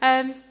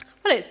Well,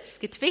 it's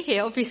good to be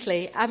here,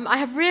 obviously. I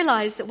have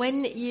realised that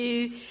when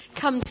you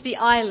come to the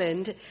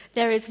island,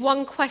 there is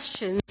one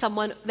question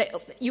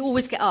that you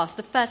always get asked.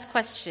 The first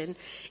question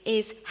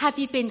is, have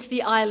you been to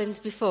the island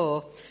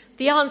before?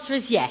 The answer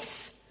is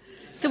yes.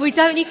 So we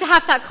don't need to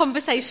have that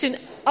conversation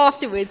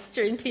afterwards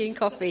during tea and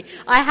coffee.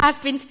 I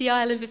have been to the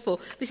island before.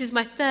 This is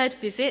my third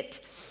visit.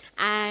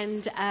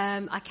 And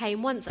I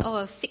came once,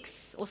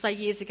 6 or so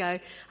years ago.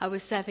 I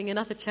was serving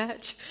another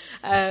church,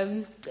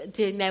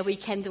 doing their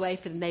weekend away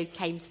for them. They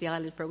came to the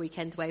island for a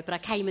weekend away. But I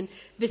came and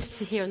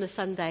visited here on the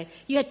Sunday.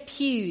 You had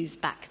pews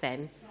back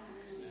then.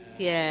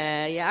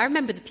 Yeah, I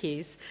remember the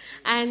pews.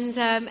 And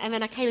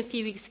then I came a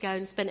few weeks ago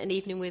and spent an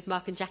evening with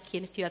Mark and Jackie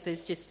and a few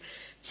others, just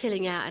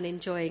chilling out and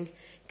enjoying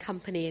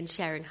company and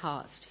sharing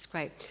hearts, which is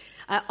great.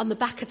 On the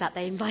back of that,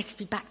 they invited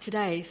me back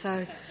today,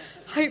 so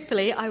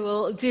hopefully I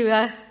will do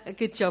a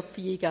good job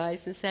for you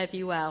guys and serve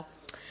you well.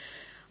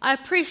 I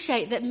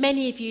appreciate that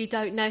many of you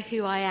don't know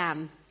who I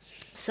am.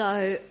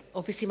 So,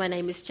 obviously my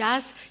name is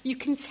Jazz. You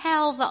can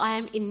tell that I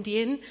am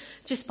Indian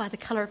just by the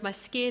colour of my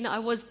skin. I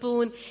was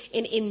born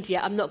in India.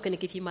 I'm not going to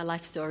give you my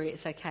life story,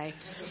 it's okay.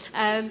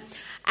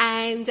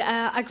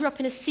 I grew up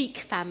in a Sikh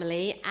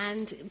family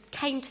and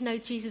came to know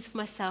Jesus for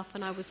myself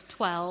when I was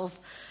 12.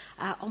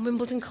 On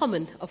Wimbledon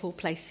Common, of all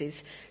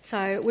places.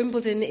 So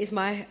Wimbledon is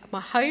my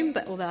home,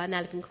 but although I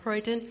now live in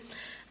Croydon.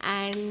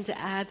 And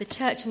the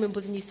church in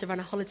Wimbledon used to run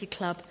a holiday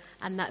club,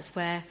 and that's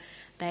where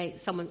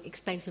someone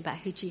explained to me about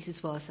who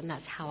Jesus was, and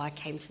that's how I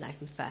came to know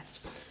him first.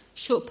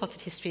 Short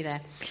potted history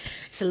there.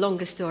 It's a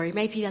longer story.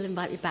 Maybe they'll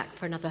invite me back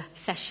for another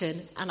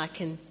session, and I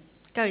can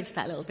go into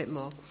that a little bit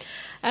more.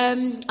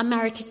 I'm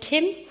married to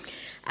Tim,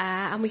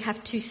 and we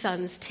have 2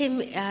 sons.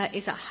 Tim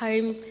is at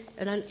home,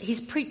 and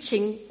he's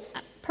preaching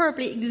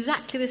probably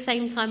exactly the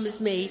same time as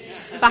me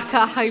back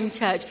at home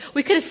church.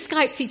 We could have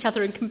Skyped each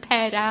other and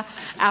compared our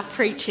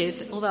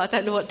preachers, although I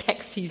don't know what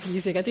text he's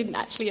using. I didn't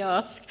actually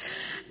ask.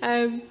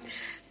 And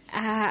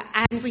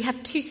we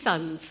have 2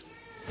 sons.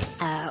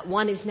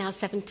 One is now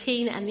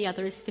 17 and the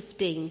other is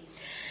 15.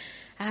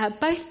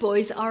 Both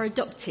boys are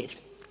adopted.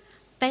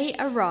 They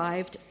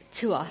arrived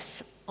to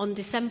us on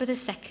December the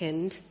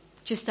 2nd,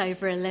 just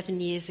over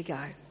 11 years ago.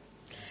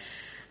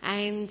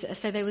 And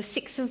so they were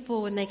 6 and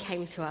 4 when they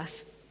came to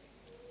us.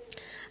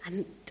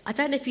 And I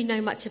don't know if you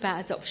know much about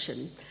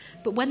adoption,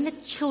 but when the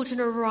children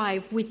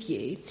arrive with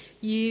you,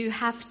 you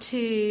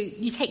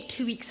take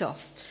 2 weeks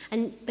off.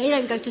 And they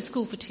don't go to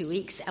school for 2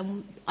 weeks,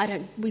 and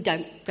we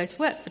don't go to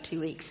work for 2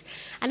 weeks.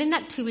 And in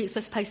that 2 weeks, we're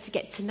supposed to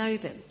get to know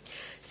them.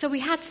 So we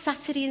had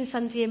Saturday and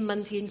Sunday and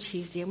Monday and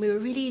Tuesday, and we were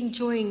really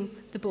enjoying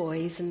the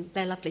boys, and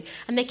they're lovely.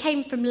 And they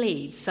came from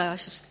Leeds, so I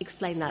should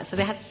explain that. So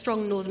they had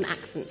strong northern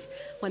accents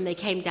when they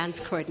came down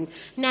to Croydon.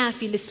 Now,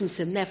 if you listen to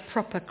them, they're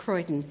proper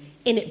Croydon,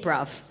 in it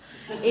bruv,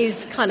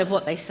 is kind of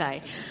what they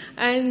say.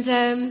 And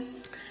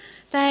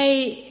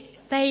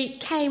they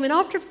came, and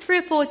after 3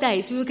 or 4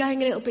 days, we were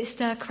going a little bit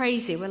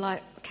stir-crazy. We're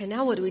like, okay,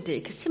 now what do we do?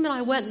 Because Tim and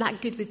I weren't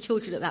that good with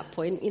children at that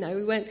point. You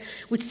know,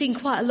 we'd seen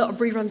quite a lot of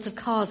reruns of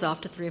Cars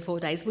after 3 or 4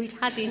 days. We'd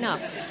had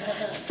enough.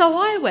 So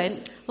I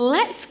went,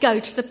 let's go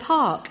to the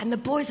park. And the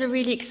boys are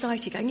really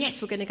excited, going,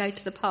 yes, we're going to go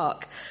to the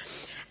park.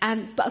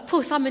 But of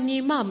course, I'm a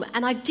new mum,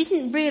 and I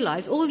didn't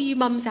realise, all you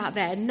mums out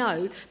there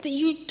know, that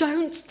you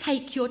don't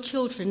take your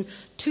children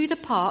to the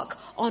park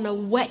on a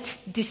wet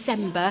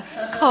December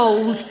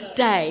cold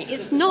day.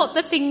 It's not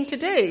the thing to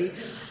do.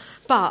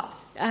 But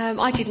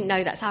I didn't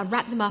know that, so I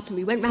wrapped them up and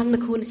we went round the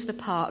corner to the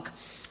park.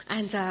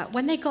 And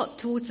when they got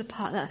towards the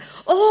park, they're like,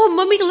 oh,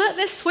 Mummy, look,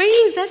 there's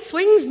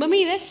swings,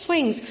 Mummy, there's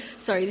swings.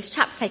 Sorry, this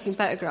chap's taking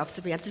photographs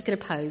of me. I'm just going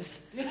to pose.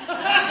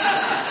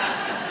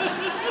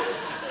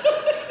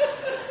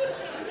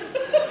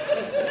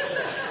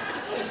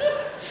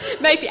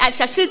 Maybe,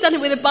 actually, I should have done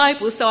it with a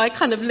Bible, so I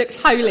kind of looked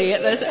holy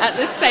at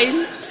the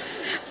same...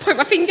 Point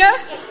my finger.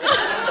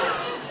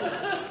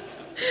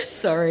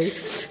 Sorry.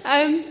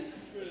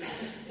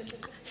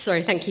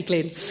 Sorry, thank you,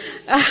 Glyn.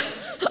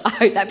 I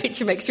hope that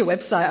picture makes your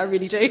website, I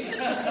really do.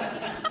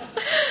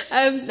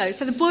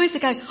 So the boys are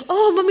going,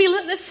 oh, Mummy,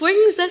 look, there's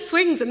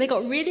swings. And they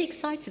got really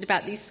excited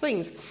about these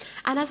swings.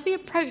 And as we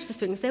approached the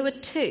swings, there were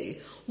 2.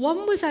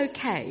 One was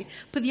okay,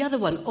 but the other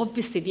one,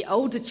 obviously, the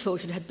older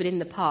children had been in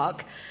the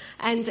park,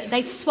 and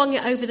they'd swung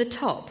it over the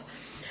top.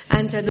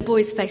 And the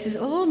boys' faces,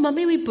 oh,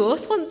 Mummy, we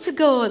both want to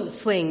go on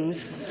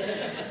swings.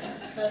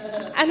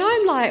 And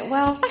I'm like,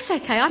 well, that's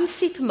okay, I'm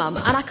super mum.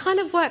 And I kind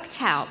of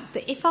worked out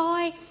that if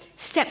I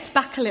stepped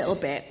back a little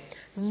bit,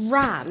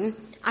 ran,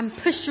 and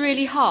pushed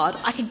really hard,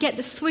 I could get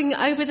the swing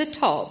over the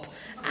top,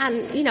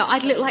 and, you know,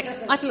 I'd look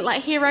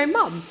like hero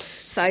mum.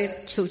 So,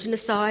 children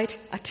aside,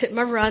 I took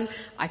my run,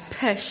 I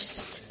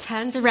pushed,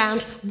 turned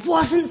around,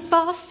 wasn't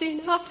fast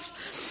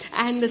enough,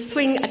 and the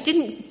swing, I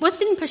didn't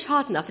push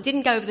hard enough, I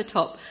didn't go over the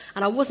top,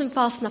 and I wasn't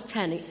fast enough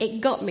turning.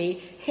 It got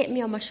me, hit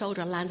me on my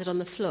shoulder, and landed on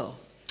the floor.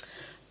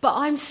 But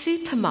I'm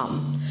super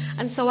mum,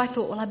 and so I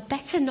thought, well, I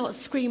better not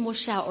scream or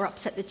shout or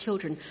upset the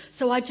children.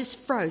 So I just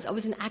froze. I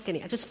was in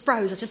agony. I just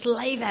froze. I just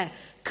lay there,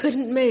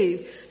 couldn't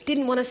move,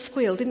 didn't want to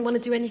squeal, didn't want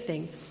to do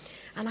anything.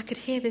 And I could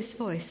hear this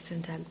voice,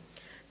 and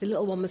The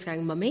little one was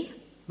going, Mummy,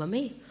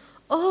 Mummy.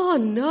 Oh,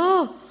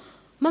 no.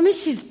 Mummy,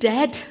 she's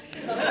dead.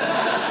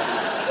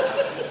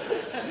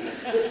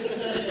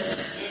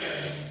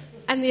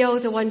 And the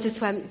older one just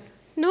went,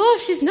 no,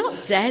 she's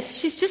not dead.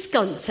 She's just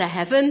gone to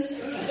heaven.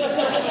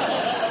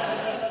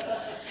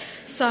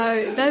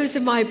 So those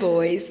are my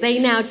boys. They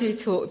now do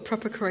talk with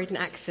proper Croydon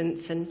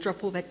accents and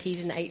drop all their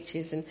T's and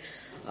H's and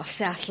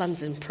South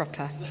London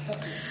proper.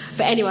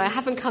 But anyway, I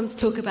haven't come to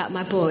talk about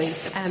my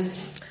boys.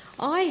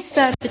 I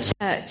serve the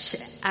church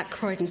at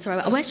Croydon.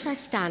 Sorry, where should I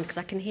stand? Because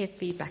I can hear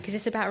feedback. Is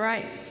this about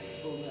right?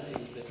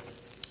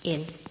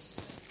 In.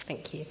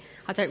 Thank you.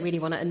 I don't really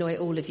want to annoy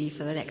all of you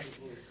for the next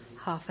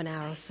half an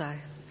hour or so.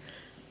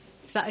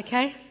 Is that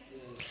okay?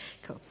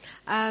 Cool.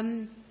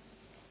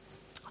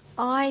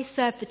 I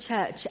serve the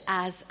church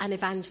as an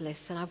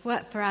evangelist, and I've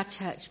worked for our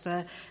church for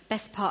the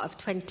best part of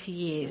 20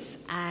 years.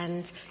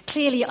 And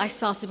clearly I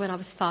started when I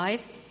was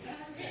 5,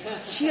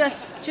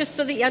 just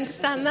so that you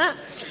understand that.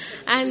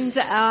 And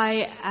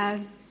I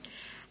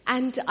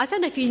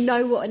don't know if you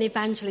know what an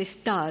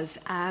evangelist does.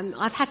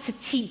 I've had to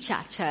teach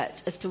our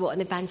church as to what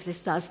an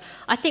evangelist does.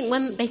 I think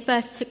when they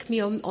first took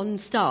me on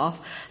staff,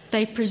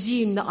 they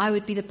presumed that I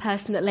would be the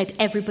person that led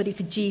everybody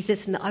to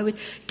Jesus and that I would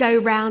go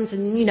round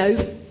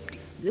and,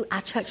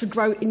 our church would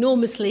grow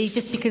enormously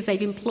just because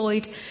they've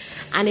employed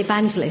an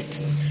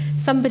evangelist.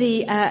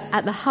 Somebody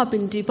at the hub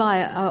in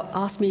Dubai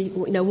asked me,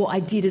 what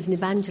I did as an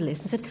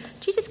evangelist, and said,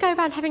 "Do you just go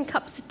around having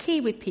cups of tea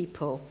with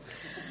people?"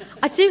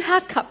 I do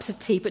have cups of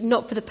tea, but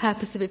not for the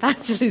purpose of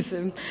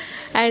evangelism.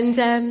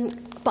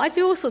 But I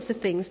do all sorts of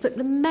things.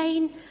 But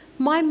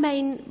my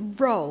main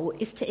role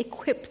is to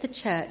equip the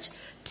church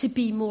to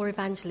be more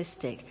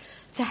evangelistic,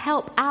 to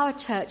help our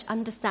church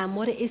understand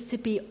what it is to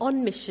be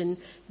on mission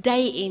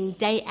day in,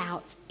 day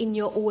out in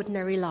your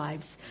ordinary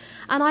lives.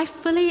 And I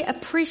fully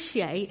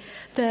appreciate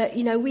that,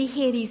 we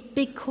hear these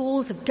big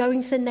calls of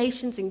going to the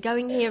nations and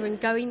going here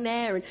and going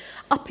there and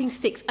upping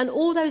sticks, and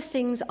all those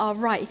things are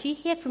right. If you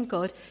hear from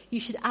God, you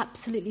should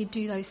absolutely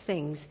do those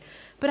things.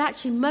 But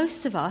actually,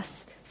 most of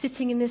us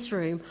sitting in this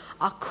room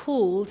are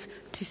called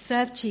to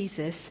serve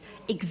Jesus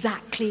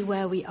exactly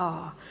where we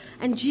are.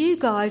 And you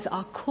guys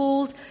are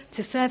called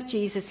to serve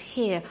Jesus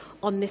here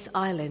on this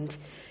island.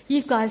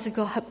 You guys have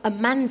got a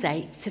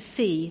mandate to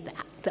see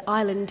the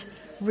island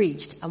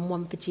reached and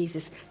won for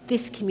Jesus,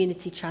 this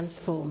community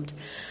transformed.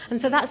 And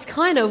so that's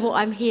kind of what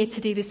I'm here to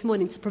do this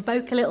morning, to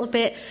provoke a little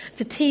bit,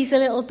 to tease a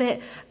little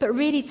bit, but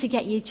really to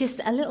get you just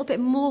a little bit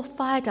more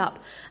fired up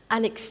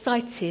and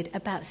excited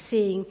about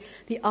seeing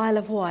the Isle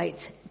of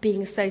Wight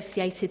being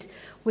associated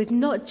with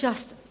not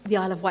just the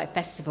Isle of Wight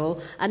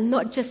Festival and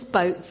not just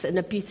boats and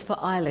a beautiful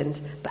island,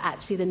 but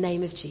actually the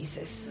name of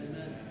Jesus.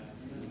 Amen.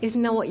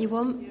 Isn't that what you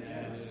want?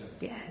 Yes.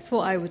 Yeah, it's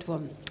what I would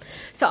want.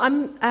 So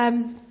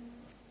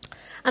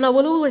and I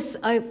will always,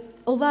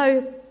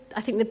 although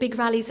I think the big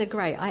rallies are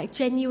great, I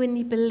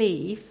genuinely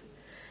believe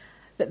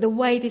that the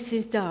way this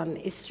is done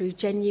is through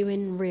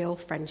genuine, real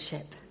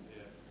friendship.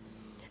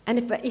 And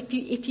if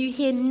you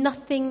hear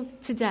nothing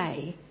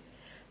today,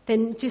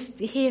 then just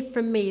hear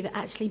from me that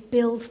actually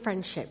build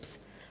friendships.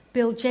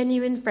 Build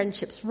genuine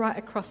friendships right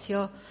across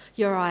your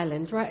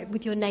island, right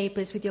with your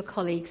neighbours, with your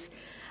colleagues,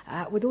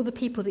 with all the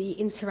people that you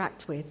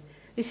interact with.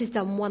 This is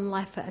done one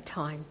life at a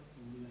time.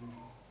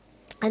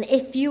 And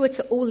if you were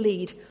to all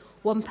lead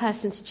one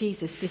person to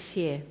Jesus this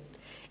year,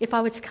 if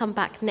I were to come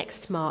back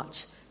next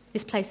March,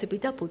 this place would be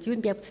doubled. You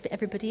wouldn't be able to fit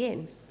everybody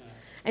in.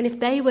 And if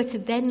they were to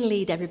then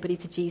lead everybody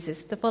to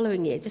Jesus the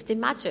following year, just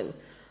imagine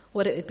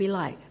what it would be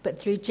like, but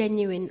through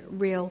genuine,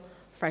 real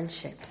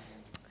friendships.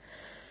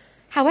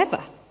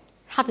 However,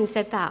 having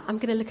said that, I'm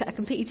going to look at a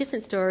completely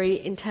different story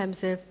in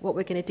terms of what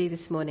we're going to do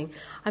this morning.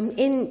 I'm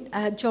in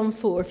John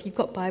 4, if you've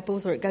got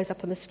Bibles, or it goes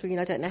up on the screen.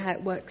 I don't know how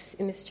it works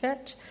in this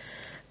church.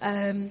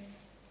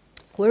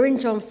 We're in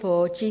John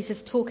 4,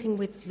 Jesus talking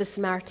with the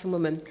Samaritan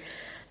woman.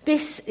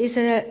 This is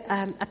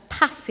a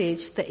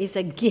passage that is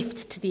a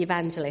gift to the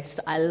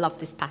evangelist. I love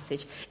this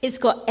passage. It's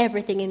got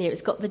everything in here.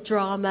 It's got the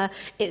drama.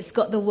 It's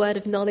got the word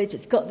of knowledge.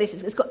 It's got this.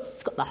 It's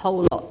got the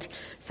whole lot.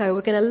 So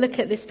we're going to look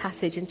at this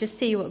passage and just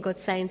see what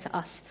God's saying to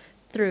us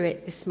through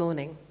it this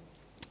morning.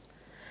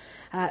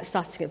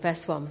 Starting at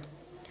verse 1.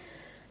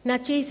 Now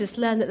Jesus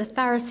learned that the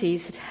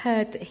Pharisees had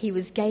heard that he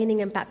was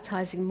gaining and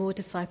baptizing more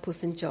disciples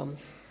than John,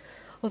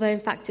 although in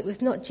fact it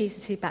was not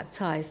Jesus who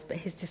baptized, but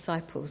his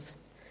disciples.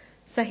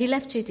 So he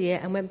left Judea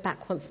and went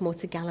back once more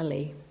to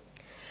Galilee.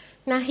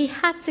 Now he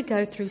had to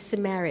go through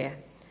Samaria.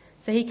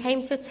 So he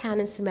came to a town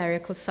in Samaria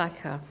called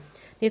Sychar,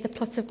 near the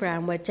plot of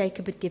ground where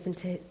Jacob had given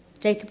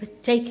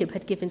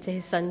to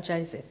his son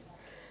Joseph.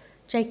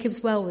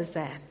 Jacob's well was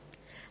there.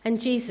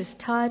 And Jesus,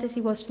 tired as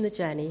he was from the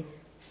journey,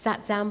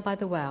 sat down by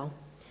the well.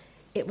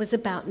 It was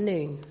about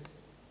noon.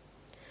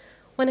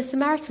 When a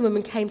Samaritan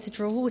woman came to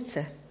draw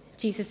water,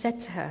 Jesus said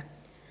to her,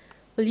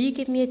 "Will you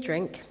give me a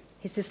drink?"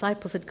 His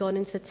disciples had gone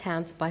into the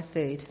town to buy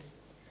food.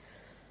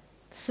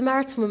 The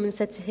Samaritan woman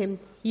said to him,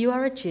 "You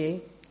are a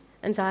Jew,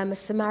 and I am a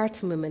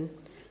Samaritan woman.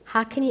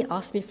 How can you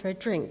ask me for a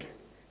drink?"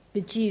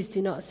 The Jews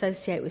do not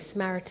associate with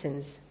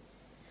Samaritans.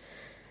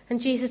 And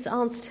Jesus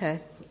answered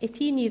her,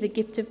 "If you knew the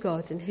gift of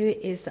God and who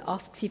it is that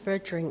asks you for a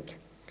drink,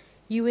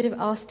 you would have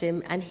asked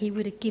him and he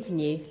would have given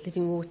you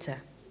living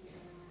water."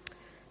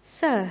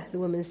 "Sir," the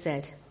woman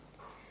said,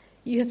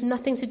 "you have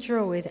nothing to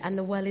draw with and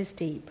the well is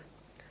deep.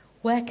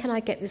 Where can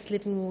I get this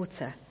living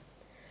water?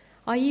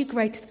 Are you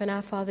greater than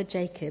our father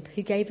Jacob,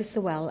 who gave us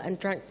the well and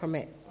drank from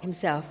it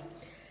himself,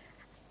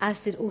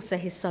 as did also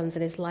his sons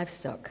and his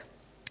livestock?"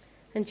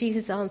 And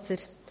Jesus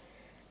answered,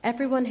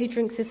 "Everyone who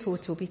drinks this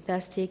water will be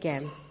thirsty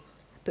again,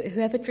 but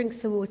whoever drinks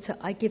the water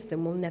I give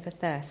them will never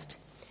thirst.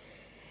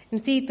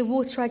 Indeed, the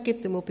water I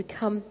give them will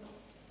become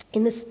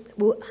in them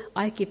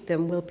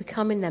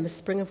a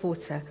spring of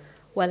water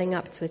welling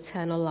up to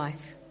eternal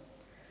life."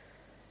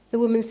 The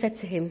woman said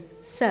to him,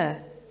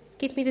 "Sir,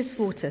 give me this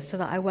water so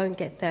that I won't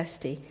get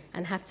thirsty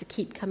and have to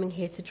keep coming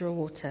here to draw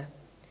water."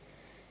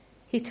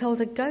 He told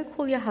her, "Go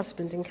call your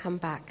husband and come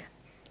back."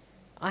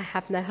 "I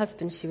have no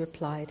husband," she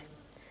replied.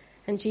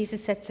 And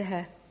Jesus said to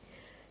her,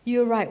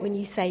 "You are right when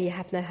you say you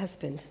have no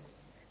husband.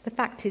 The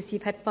fact is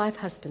you've had 5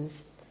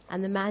 husbands,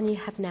 and the man you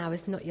have now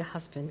is not your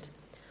husband.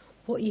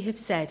 What you have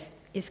said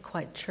is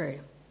quite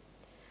true."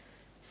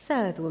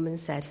 "Sir," the woman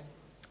said,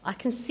 "I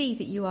can see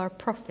that you are a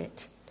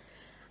prophet.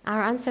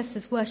 Our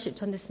ancestors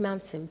worshipped on this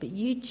mountain, but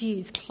you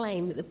Jews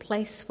claim that the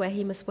place where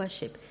he must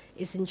worship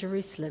is in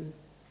Jerusalem."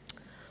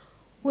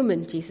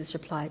 "Woman," Jesus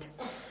replied,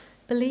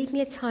 "believe me,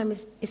 a time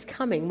is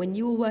coming when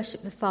you will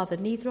worship the Father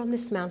neither on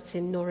this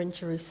mountain nor in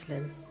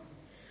Jerusalem.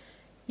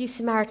 You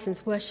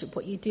Samaritans worship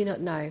what you do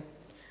not know.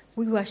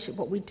 We worship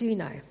what we do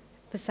know,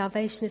 for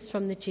salvation is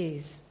from the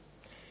Jews.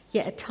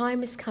 Yet a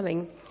time is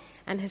coming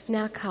and has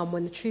now come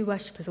when the true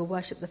worshippers will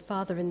worship the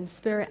Father in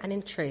spirit and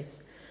in truth,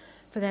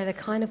 for they're the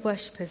kind of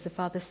worshippers the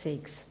Father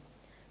seeks.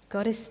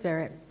 God is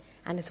spirit,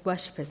 and his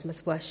worshippers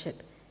must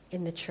worship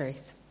in the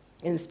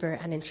spirit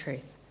and in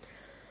truth."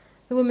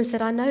 The woman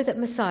said, "I know that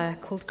Messiah,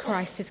 called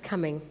Christ, is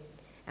coming,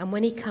 and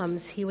when he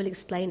comes, he will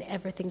explain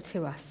everything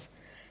to us."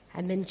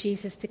 And then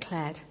Jesus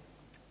declared,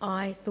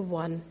 "I, the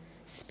one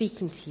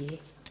speaking to you,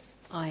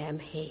 I am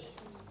he."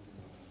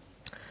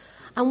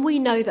 And we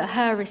know that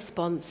her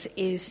response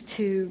is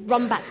to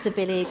run back to the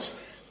village,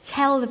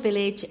 tell the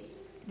village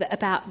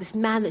about this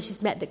man that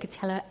she's met that could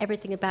tell her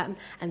everything about him,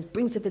 and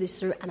brings the village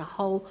through, and a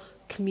whole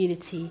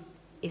community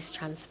is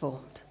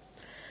transformed.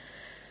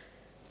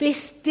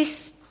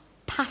 This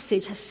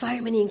passage has so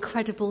many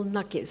incredible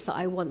nuggets that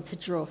I want to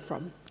draw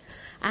from.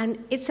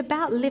 And it's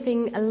about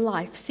living a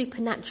life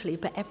supernaturally,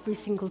 but every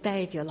single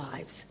day of your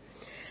lives.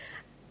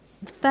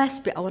 The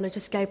first bit I want to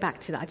just go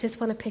back to that. I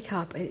just want to pick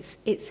up.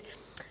 It's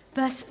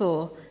verse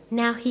 4.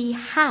 Now he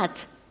had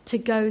to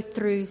go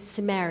through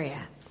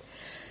Samaria.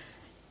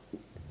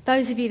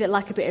 Those of you that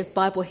like a bit of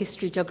Bible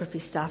history, geography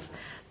stuff,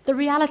 the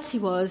reality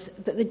was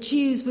that the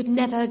Jews would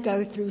never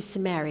go through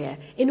Samaria.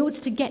 In order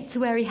to get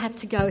to where he had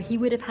to go, he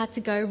would have had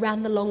to go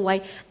round the long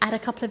way, add a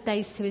couple of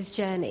days to his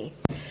journey.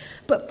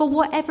 But for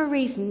whatever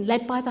reason,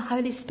 led by the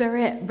Holy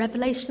Spirit,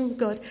 revelation of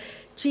God,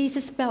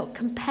 Jesus felt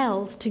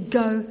compelled to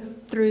go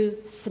through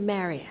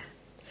Samaria.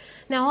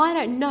 Now, I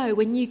don't know,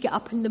 when you get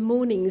up in the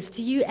mornings,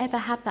 do you ever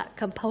have that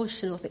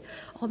compulsion or think,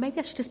 oh, maybe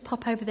I should just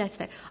pop over there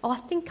today? Oh, I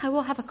think I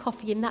will have a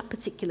coffee in that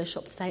particular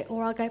shop today,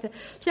 or I'll go over there.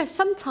 Do you know,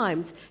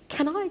 sometimes,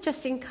 can I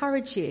just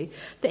encourage you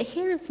that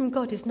hearing from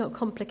God is not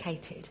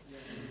complicated?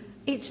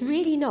 It's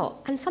really not.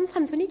 And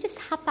sometimes when you just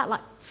have that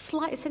like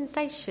slight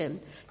sensation,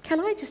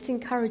 can I just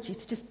encourage you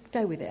to just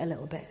go with it a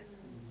little bit?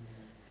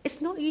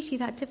 It's not usually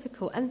that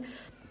difficult. And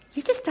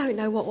you just don't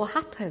know what will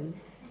happen.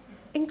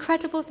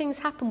 Incredible things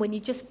happen when you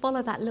just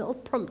follow that little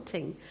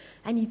prompting,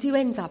 and you do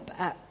end up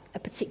at a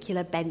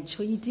particular bench,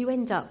 or you do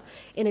end up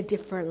in a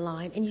different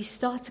line, and you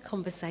start a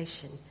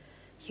conversation.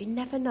 You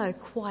never know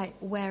quite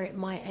where it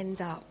might end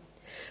up.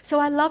 So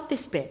I love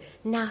this bit.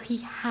 Now he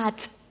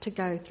had to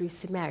go through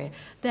Samaria.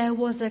 There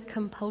was a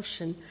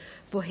compulsion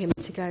for him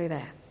to go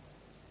there.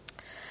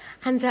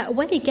 And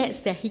when he gets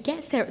there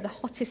at the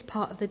hottest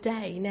part of the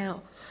day.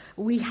 Now,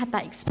 we had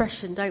that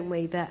expression, don't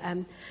we, that,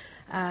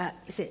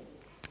 is it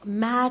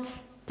mad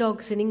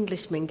dogs and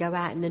Englishmen go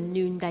out in the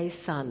noonday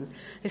sun?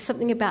 There's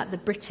something about the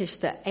British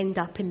that end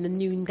up in the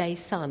noonday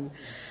sun.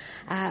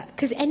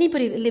 Because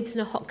anybody that lives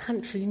in a hot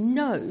country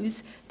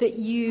knows that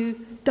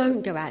you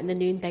don't go out in the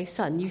noonday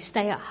sun. You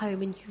stay at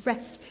home and you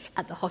rest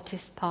at the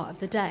hottest part of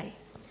the day.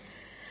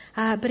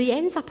 But he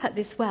ends up at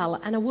this well,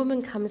 and a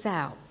woman comes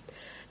out.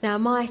 Now,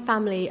 my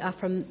family are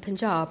from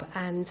Punjab,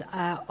 and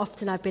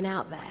often I've been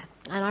out there.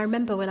 And I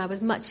remember when I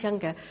was much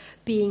younger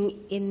being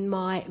in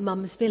my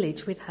mum's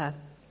village with her.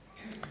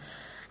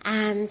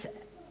 And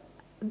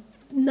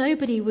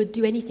nobody would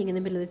do anything in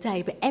the middle of the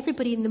day, but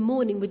everybody in the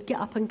morning would get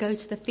up and go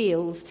to the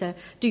fields to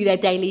do their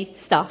daily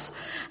stuff.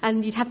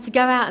 And you'd have to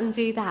go out and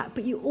do that.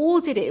 But you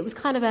all did it. It was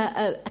kind of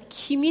a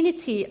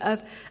community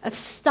of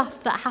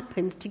stuff that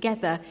happened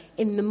together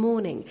in the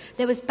morning.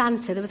 There was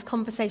banter, there was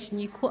conversation.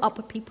 You caught up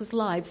with people's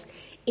lives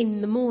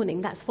in the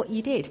morning. That's what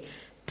you did.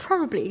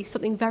 Probably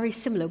something very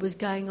similar was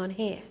going on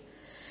here.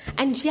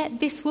 And yet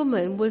this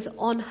woman was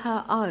on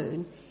her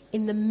own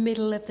in the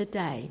middle of the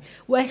day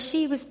where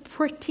she was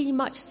pretty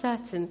much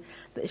certain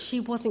that she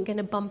wasn't going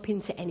to bump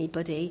into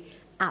anybody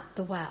at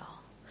the well.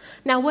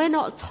 Now, we're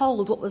not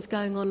told what was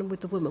going on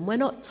with the woman. We're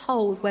not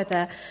told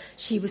whether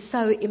she was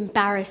so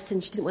embarrassed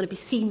and she didn't want to be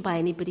seen by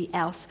anybody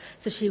else,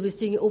 so she was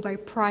doing it all very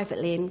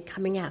privately and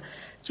coming out.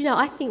 Do you know,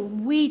 I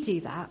think we do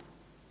that.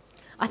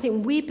 I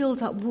think we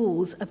build up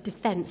walls of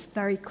defence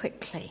very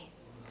quickly.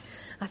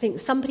 I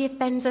think somebody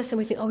offends us and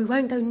we think, we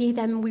won't go near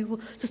them, we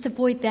will just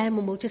avoid them,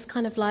 and we'll just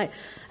kind of like,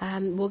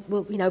 we'll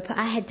put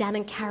our head down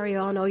and carry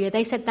on, or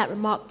they said that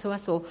remark to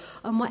us, or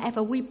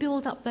whatever. We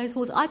build up those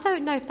walls. I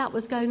don't know if that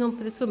was going on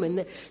for this woman,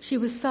 that she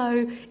was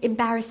so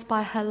embarrassed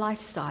by her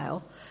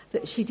lifestyle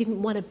that she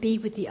didn't want to be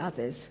with the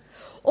others.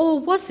 Or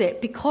was it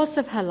because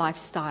of her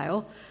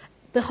lifestyle,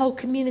 the whole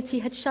community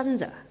had shunned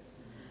her?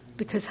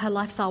 Because her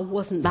lifestyle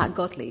wasn't that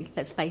godly,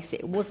 let's face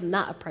it wasn't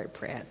that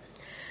appropriate.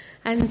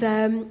 And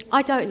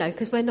I don't know,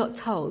 because we're not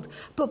told.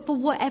 But for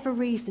whatever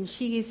reason,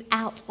 she is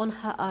out on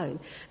her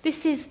own.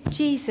 This is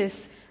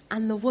Jesus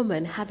and the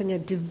woman having a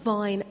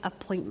divine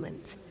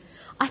appointment.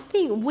 I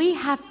think we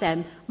have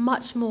them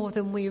much more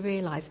than we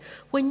realise.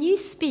 When you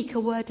speak a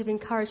word of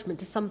encouragement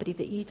to somebody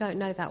that you don't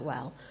know that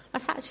well,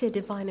 that's actually a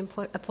divine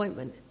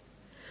appointment.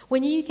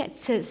 When you get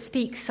to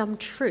speak some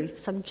truth,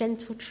 some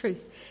gentle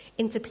truth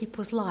into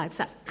people's lives,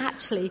 that's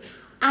actually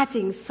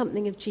adding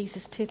something of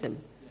Jesus to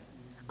them.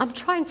 I'm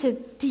trying to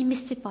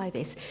demystify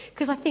this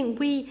because I think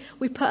we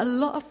put a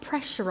lot of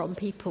pressure on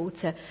people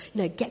to,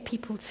 get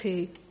people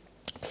to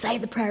say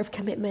the prayer of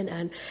commitment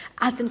and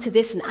add them to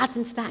this and add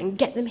them to that and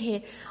get them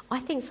here. I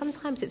think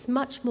sometimes it's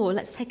much more,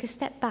 let's take a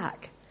step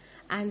back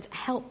and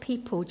help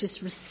people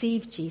just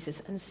receive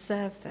Jesus and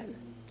serve them.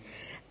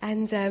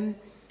 And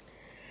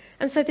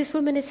so this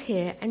woman is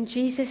here and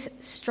Jesus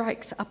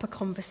strikes up a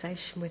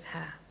conversation with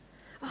her.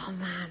 Oh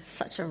man,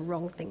 such a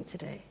wrong thing to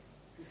do.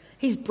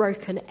 He's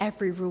broken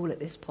every rule at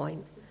this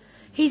point.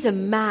 He's a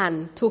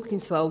man talking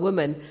to a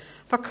woman.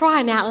 For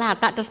crying out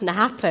loud, that doesn't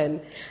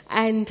happen.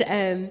 And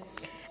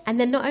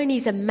then not only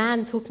is a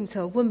man talking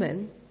to a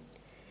woman,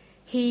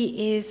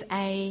 he is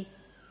a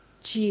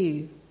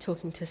Jew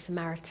talking to a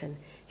Samaritan.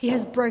 He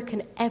has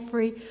broken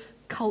every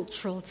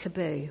cultural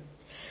taboo.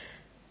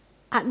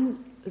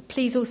 And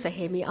please also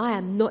hear me, I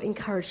am not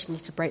encouraging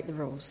you to break the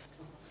rules.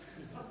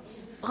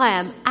 I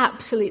am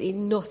absolutely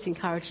not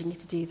encouraging you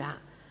to do that.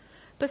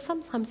 But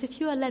sometimes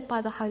if you are led by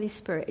the Holy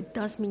Spirit, it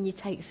does mean you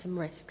take some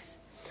risks.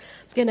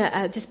 I'm going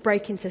to just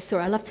break into a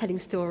story. I love telling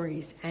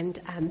stories. And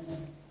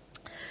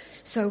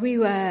so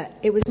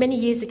it was many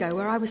years ago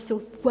where I was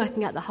still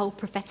working out the whole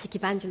prophetic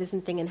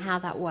evangelism thing and how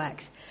that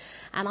works.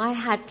 And I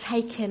had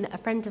taken a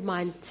friend of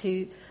mine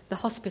to the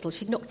hospital.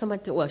 She'd knocked on my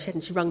door. Well, she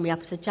hadn't. She rung me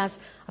up and said, Jazz,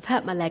 I've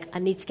hurt my leg. I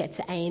need to get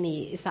to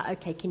A&E. Is that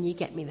okay? Can you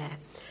get me there?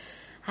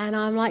 And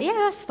I'm like, yeah,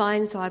 that's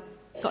fine. So I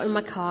got in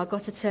my car,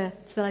 got her to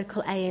the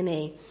local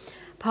A&E.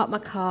 Parked my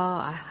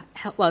car,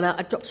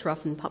 I dropped her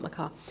off and parked my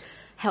car,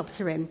 helped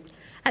her in.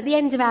 At the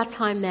end of our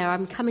time there,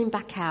 I'm coming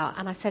back out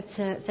and I said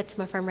to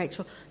my friend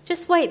Rachel,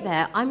 just wait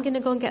there, I'm going to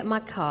go and get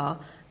my car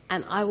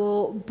and I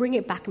will bring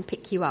it back and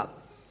pick you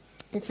up.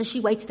 And so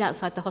she waited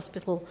outside the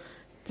hospital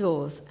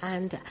doors,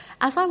 and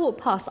as I walked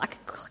past, I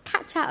could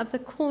catch out of the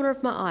corner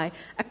of my eye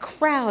a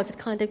crowd had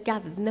kind of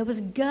gathered, and there was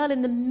a girl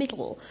in the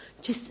middle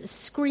just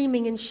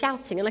screaming and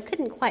shouting, and I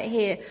couldn't quite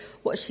hear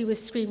what she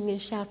was screaming and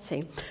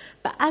shouting.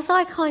 But as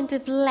I kind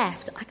of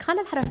left, I kind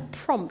of had a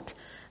prompt,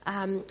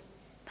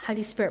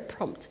 Holy Spirit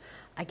prompt,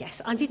 I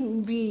guess. I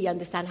didn't really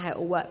understand how it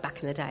all worked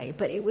back in the day,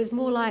 but it was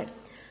more like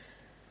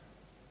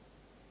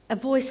a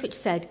voice which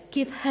said,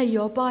 give her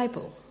your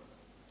Bible.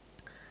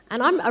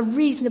 And I'm a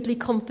reasonably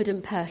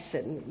confident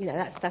person.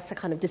 That's a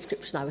kind of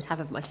description I would have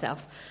of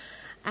myself.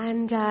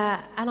 And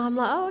I'm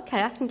like, oh,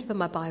 okay, I can give her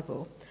my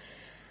Bible.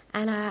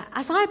 And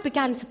as I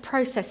began to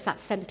process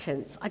that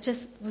sentence, I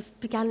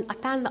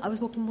found that I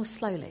was walking more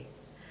slowly.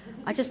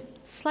 I just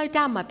slowed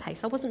down my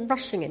pace. I wasn't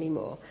rushing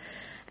anymore.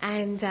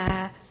 And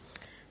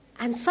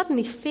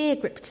suddenly fear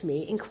gripped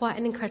me in quite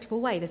an incredible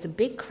way. There's a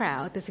big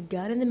crowd, there's a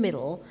girl in the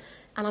middle,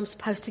 and I'm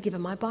supposed to give her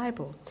my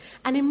Bible.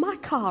 And in my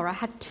car, I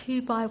had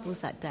 2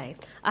 Bibles that day.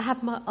 I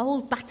had my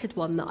old battered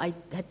one that I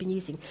had been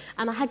using,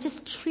 and I had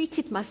just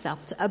treated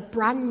myself to a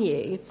brand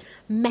new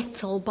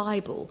metal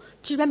Bible.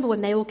 Do you remember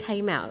when they all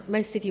came out?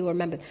 Most of you will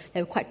remember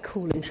they were quite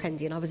cool and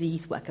trendy, and I was a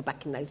youth worker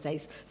back in those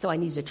days, so I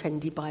needed a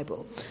trendy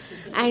Bible.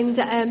 And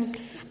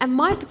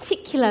my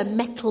particular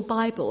metal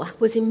Bible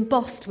was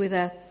embossed with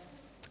a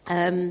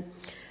can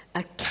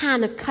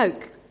of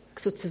Coke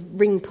sort of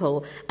ring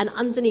pull, and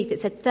underneath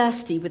it said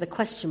thirsty with a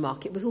question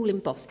mark. It was all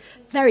embossed.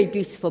 Very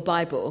beautiful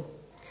Bible.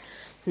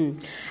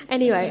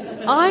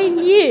 Anyway, I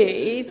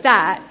knew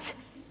that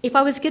if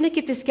I was going to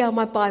give this girl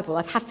my Bible,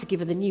 I'd have to give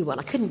her the new one.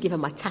 I couldn't give her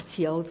my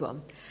tatty old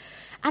one.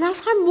 And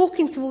as I'm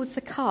walking towards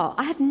the car,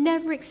 I had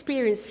never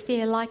experienced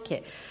fear like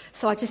it.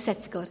 So I just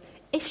said to God,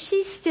 if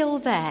she's still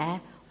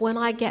there when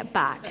I get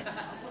back,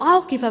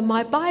 I'll give her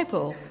my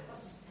Bible.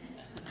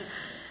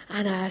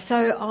 And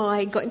so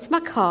I got into my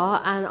car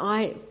and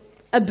I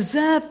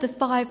observed the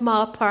 5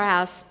 mile per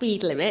hour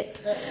speed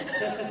limit.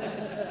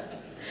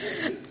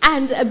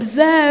 and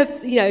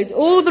observed,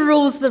 all the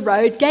rules of the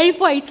road, gave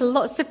way to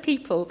lots of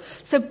people.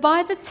 So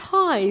by the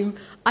time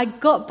I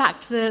got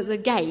back to the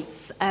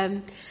gates,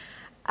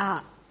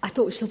 I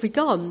thought she'll be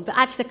gone, but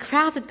actually the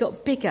crowd had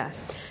got bigger.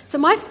 So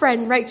my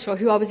friend Rachel,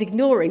 who I was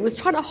ignoring, was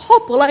trying to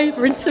hobble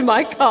over into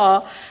my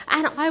car,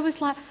 and I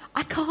was like,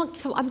 I can't,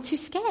 I'm too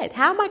scared.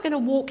 How am I going to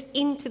walk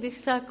into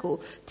this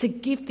circle to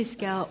give this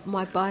girl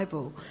my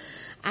Bible?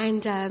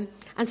 And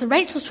so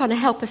Rachel's trying to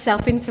help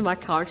herself into my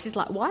car, and she's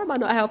like, why am I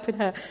not helping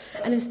her?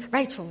 And then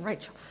Rachel,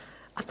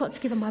 I've got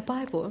to give her my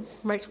Bible.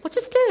 Rachel, well,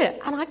 just do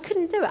it. And I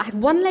couldn't do it. I had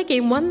one leg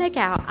in, one leg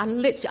out,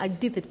 and literally I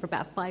did it for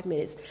about 5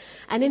 minutes.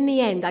 And in the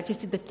end, I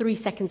just did the 3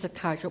 seconds of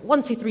courage.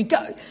 1, 2, 3,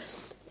 go.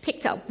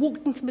 Picked up,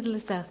 walked into the middle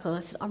of the circle,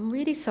 and I said, I'm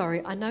really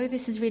sorry. I know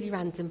this is really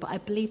random, but I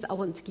believe that I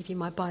want to give you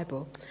my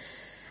Bible.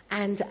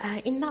 And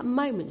in that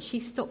moment, she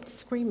stopped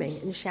screaming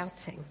and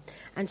shouting.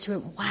 And she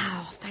went,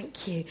 wow,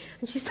 thank you.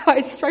 And she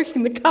started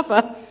stroking the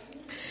cover.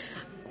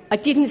 I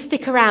didn't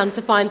stick around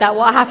to find out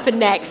what happened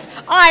next.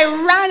 I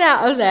ran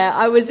out of there.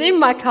 I was in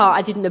my car.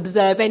 I didn't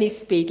observe any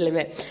speed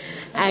limit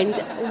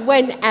and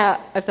went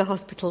out of the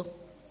hospital.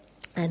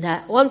 And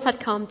once I'd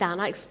calmed down,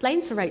 I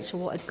explained to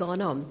Rachel what had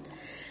gone on.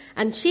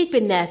 And she'd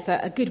been there for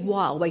a good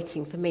while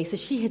waiting for me, so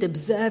she had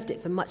observed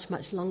it for much,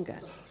 much longer.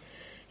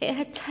 It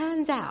had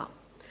turned out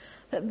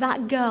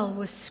that girl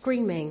was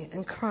screaming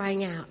and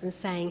crying out and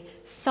saying,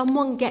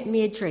 someone get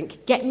me a drink,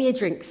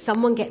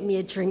 someone get me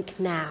a drink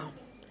now.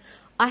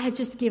 I had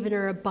just given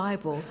her a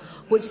Bible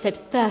which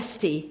said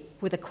thirsty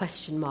with a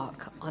question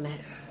mark on it.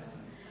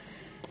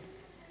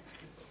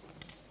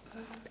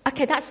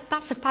 Okay,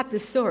 that's a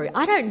fabulous story.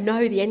 I don't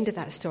know the end of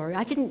that story.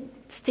 I didn't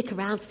stick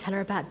around to tell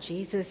her about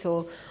Jesus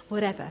or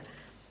whatever.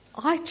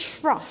 I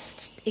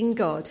trust in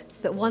God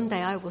that one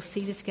day I will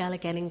see this girl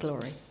again in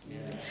glory. Yeah.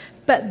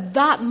 But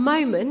that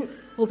moment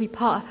will be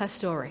part of her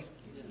story.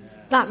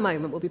 That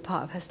moment will be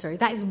part of her story.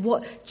 That is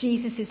what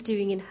Jesus is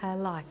doing in her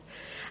life.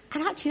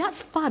 And actually,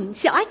 that's fun.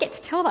 See, I get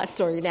to tell that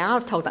story now.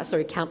 I've told that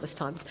story countless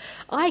times.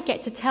 I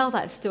get to tell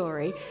that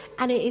story,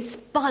 and it is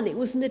fun. It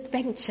was an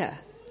adventure.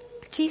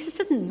 Jesus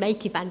doesn't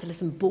make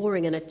evangelism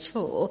boring and a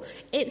chore.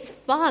 It's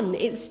fun.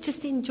 It's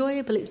just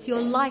enjoyable. It's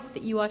your life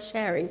that you are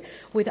sharing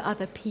with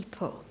other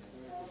people.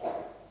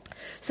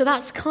 So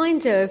that's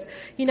kind of,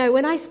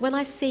 when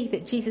I see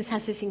that Jesus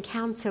has this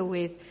encounter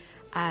with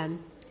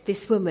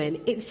this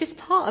woman, it's just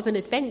part of an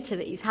adventure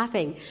that he's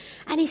having.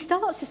 And he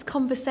starts this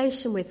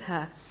conversation with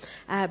her,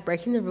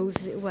 breaking the rules,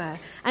 as it were,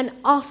 and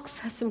asks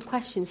her some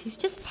questions. He's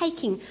just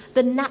taking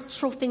the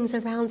natural things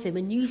around him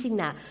and using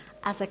that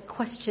as a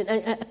question,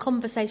 a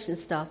conversation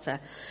starter.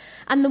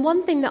 And the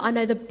one thing that I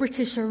know the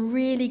British are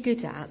really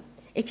good at,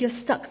 if you're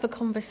stuck for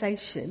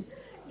conversation,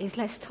 is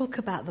let's talk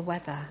about the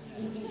weather.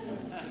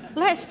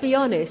 Let's be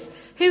honest.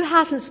 Who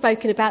hasn't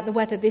spoken about the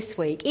weather this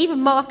week? Even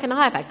Mark and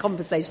I have had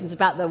conversations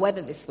about the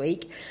weather this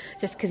week,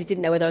 just because he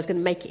didn't know whether I was going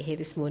to make it here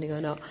this morning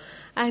or not.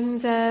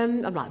 And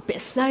I'm like, a bit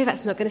of snow,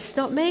 that's not going to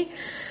stop me.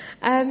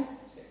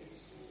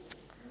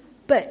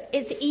 But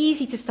it's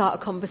easy to start a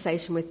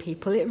conversation with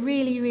people. It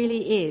really,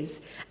 really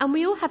is. And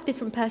we all have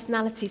different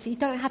personalities, so you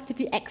don't have to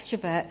be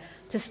extrovert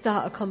to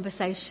start a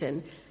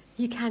conversation.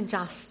 You can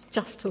just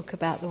talk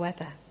about the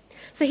weather.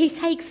 So he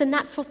takes the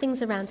natural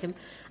things around him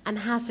and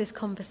has this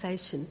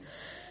conversation.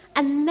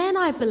 And then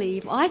I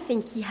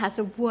think he has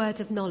a word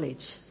of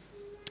knowledge.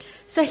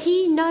 So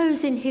he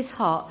knows in his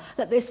heart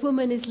that this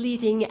woman is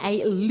leading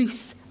a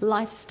loose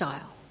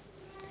lifestyle.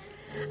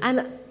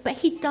 But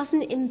he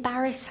doesn't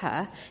embarrass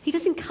her. He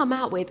doesn't come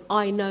out with,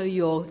 I know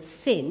your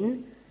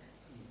sin.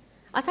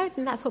 I don't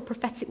think that's what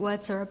prophetic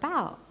words are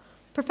about.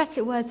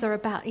 Prophetic words are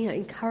about,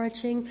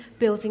 encouraging,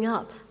 building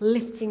up,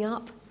 lifting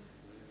up,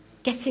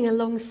 getting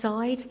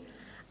alongside.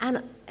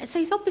 And so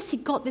he's obviously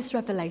got this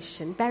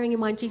revelation, bearing in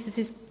mind Jesus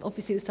is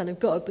obviously the Son of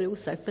God, but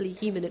also fully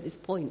human at this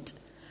point.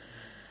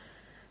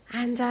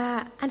 And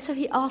so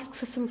he asks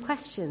her some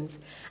questions.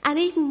 And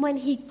even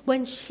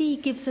when she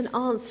gives an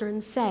answer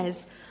and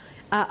says,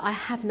 I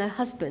have no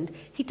husband,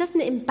 he doesn't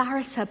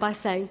embarrass her by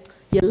saying,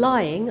 you're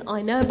lying,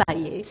 I know about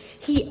you.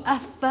 He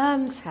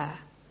affirms her.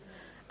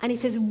 And he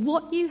says,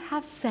 what you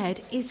have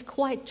said is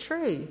quite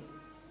true.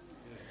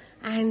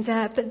 And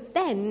but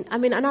then,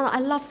 and I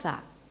love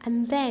that.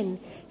 And then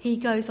he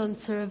goes on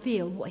to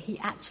reveal what he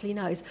actually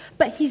knows.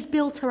 But he's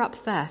built her up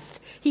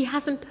first. He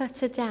hasn't put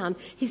her down.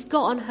 He's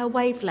got on her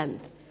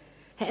wavelength.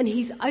 And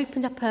he's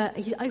opened up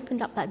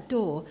that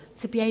door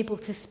to be able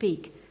to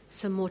speak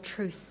some more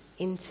truth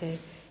into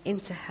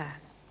her.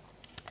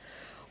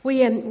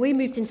 We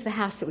moved into the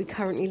house that we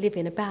currently live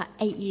in about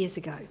 8 years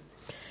ago.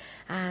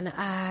 And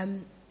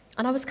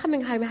I was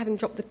coming home having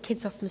dropped the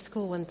kids off from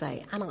school one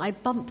day, and I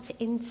bumped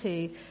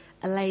into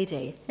a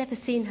lady, never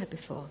seen her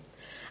before.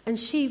 And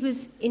she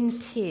was in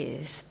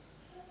tears.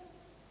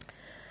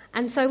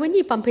 And so when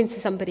you bump into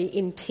somebody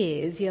in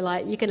tears, you're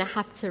going to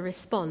have to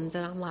respond.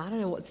 And I'm like, I don't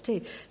know what to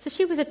do. So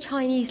she was a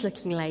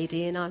Chinese-looking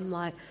lady, and I'm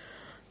like,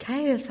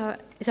 okay, so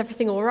is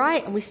everything all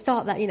right? And we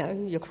start that,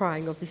 you're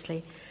crying,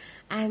 obviously.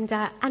 And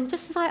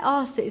just as I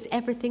asked her, is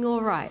everything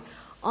all right?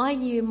 I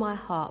knew in my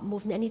heart, more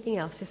than anything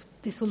else,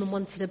 this woman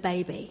wanted a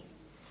baby.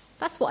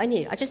 That's what I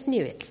knew. I just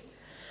knew it.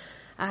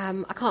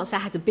 I can't say I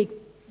had a big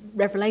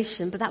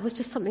revelation, but that was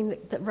just something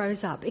that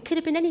rose up. It could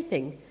have been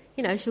anything.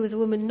 You know, she was a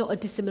woman not a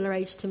dissimilar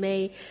age to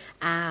me.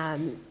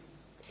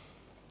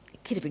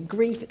 It could have been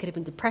grief, it could have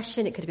been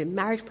depression, it could have been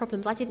marriage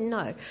problems. I didn't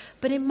know.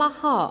 But in my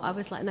heart, I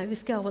was like, no,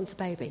 this girl wants a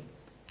baby.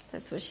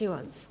 That's what she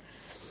wants.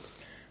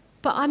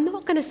 But I'm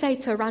not going to say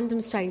to a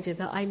random stranger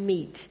that I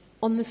meet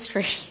on the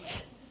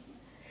street,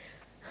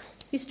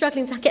 you're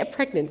struggling to get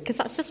pregnant, because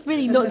that's just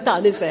really not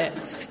done, is it?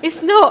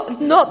 It's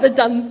not the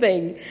done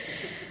thing.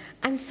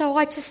 And so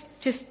I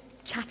just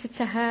chatted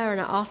to her and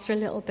I asked her a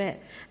little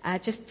bit. I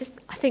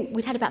think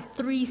we'd had about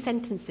 3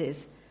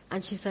 sentences,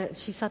 and she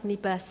suddenly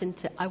burst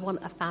into, I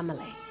want a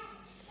family.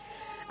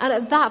 And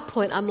at that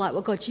point, I'm like,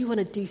 well, God, you want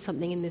to do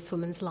something in this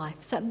woman's life.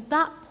 So at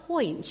that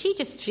point,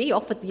 she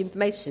offered the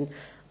information.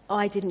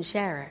 I didn't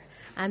share it.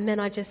 And then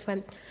I just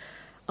went,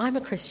 I'm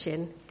a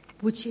Christian.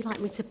 Would you like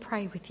me to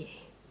pray with you?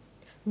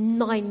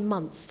 9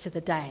 months to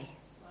the day,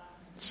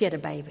 she had a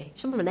baby.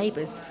 She's one of my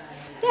neighbours.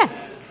 Yeah,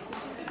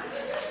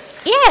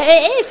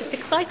 it is. It's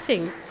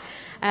exciting.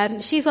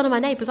 She's one of my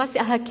neighbours.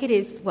 Her kid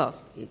is, well,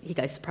 he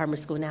goes to primary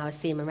school now. I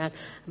see him around.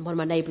 And one of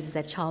my neighbours is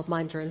their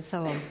childminder and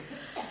so on.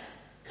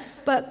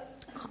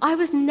 But I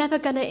was never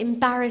going to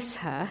embarrass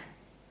her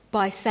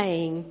by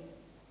saying,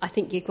 I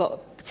think you've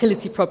got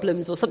fertility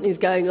problems or something's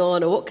going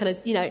on, or what kind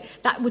of,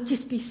 that would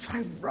just be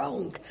so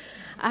wrong.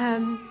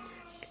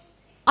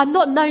 I'm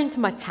not known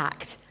for my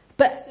tact,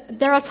 but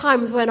there are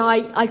times when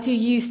I do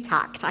use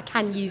tact. I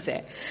can use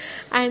it.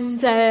 And,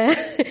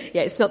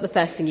 it's not the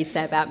first thing you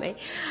say about me.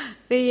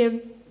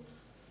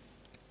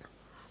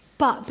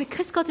 But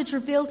because God had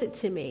revealed it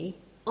to me,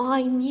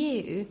 I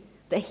knew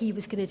that he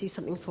was going to do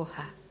something for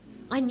her.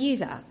 I knew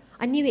that.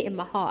 I knew it in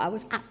my heart. I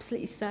was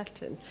absolutely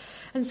certain.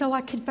 And so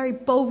I could very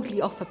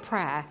boldly offer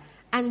prayer.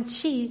 And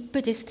she,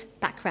 Buddhist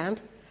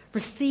background,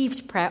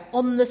 received prayer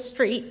on the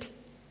street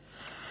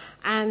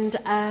and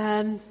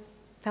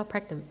fell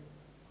pregnant.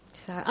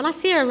 And I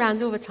see her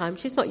around all the time.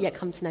 She's not yet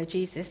come to know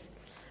Jesus,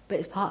 but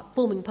it's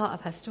forming part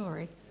of her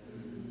story.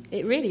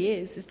 It really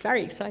is. It's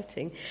very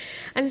exciting.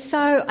 And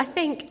so I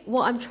think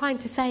what I'm trying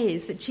to say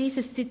is that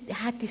Jesus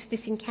had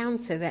this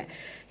encounter that,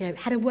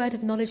 had a word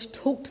of knowledge,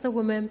 talked to the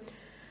woman,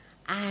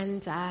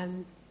 and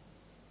then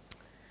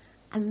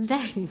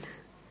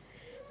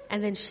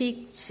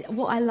she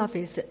what I love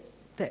is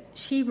that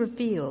she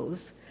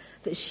reveals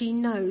that she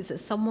knows that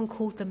someone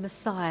called the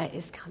Messiah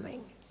is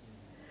coming,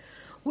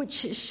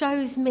 which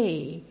shows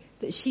me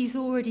that she's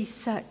already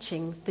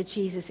searching for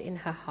Jesus in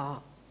her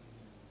heart.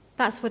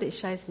 That's what it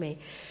shows me.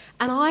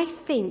 And I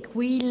think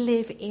we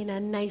live in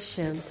a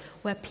nation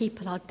where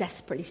people are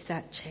desperately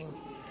searching,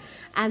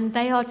 and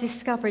they are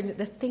discovering that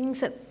the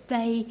things that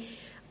they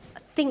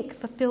think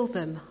fulfill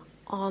them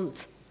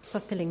aren't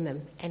fulfilling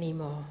them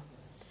anymore.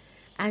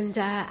 And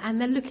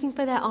they're looking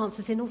for their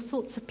answers in all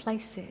sorts of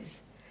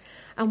places.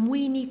 And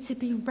we need to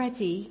be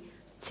ready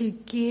to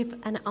give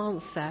an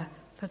answer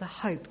for the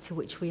hope to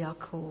which we are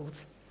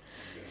called.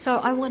 So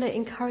I want to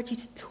encourage you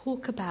to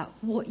talk about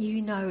what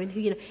you know and who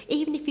you know.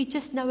 Even if you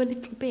just know a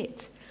little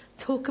bit,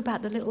 talk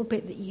about the little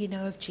bit that you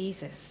know of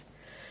Jesus.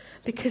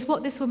 Because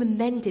what this woman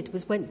then did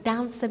was went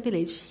down to the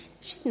village.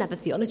 She didn't have a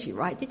theology,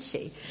 right, did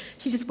she?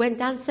 She just went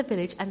down to the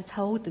village and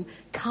told them,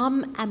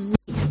 come and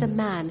meet the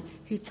man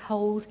who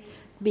told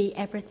me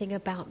everything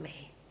about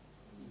me.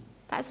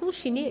 That's all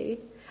she knew.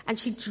 And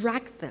she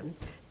dragged them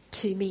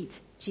to meet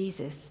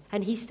Jesus.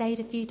 And he stayed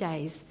a few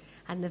days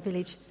and the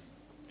village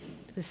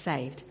was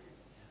saved.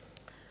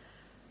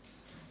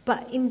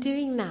 But in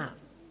doing that,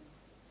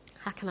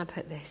 how can I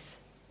put this?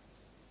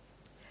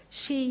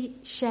 She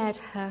shared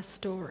her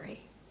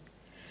story.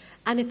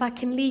 And if I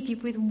can leave you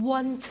with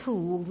one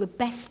tool, the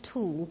best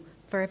tool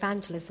for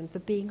evangelism, for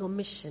being on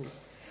mission,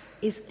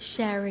 is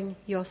sharing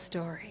your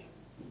story.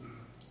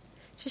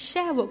 Just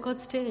share what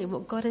God's doing,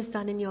 what God has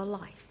done in your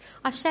life.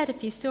 I've shared a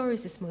few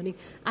stories this morning,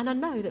 and I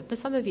know that for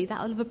some of you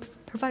that will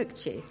have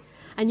provoked you.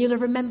 And you'll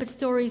have remembered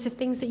stories of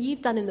things that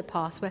you've done in the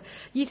past where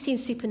you've seen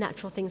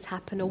supernatural things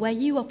happen, or where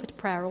you offered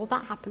prayer, or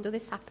that happened, or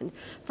this happened.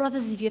 For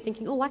others of you are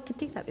thinking, I could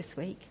do that this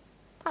week.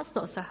 That's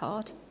not so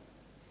hard.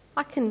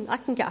 I can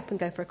get up and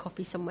go for a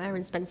coffee somewhere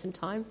and spend some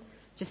time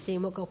just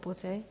seeing what God will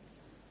do.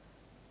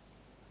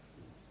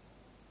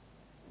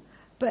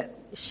 But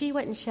she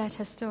went and shared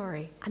her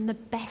story, and the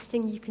best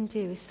thing you can do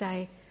is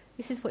say,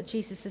 this is what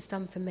Jesus has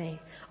done for me.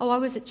 I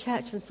was at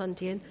church on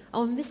Sunday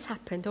and this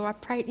happened, or I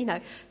prayed,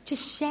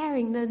 just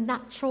sharing the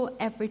natural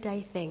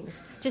everyday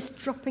things, just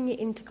dropping it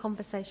into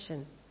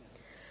conversation.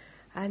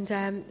 And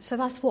so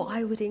that's what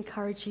I would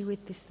encourage you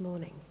with this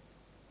morning.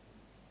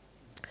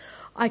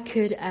 I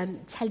could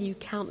tell you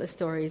countless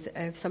stories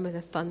of some of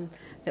the fun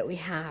that we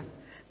have,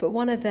 but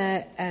one of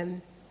the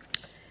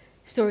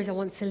stories I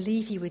want to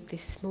leave you with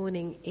this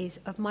morning is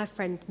of my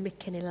friend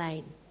Mick and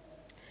Elaine.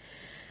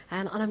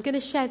 And I'm going to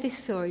share this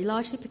story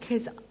largely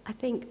because I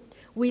think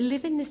we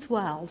live in this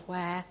world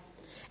where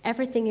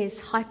everything is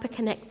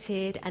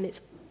hyper-connected and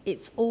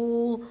it's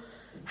all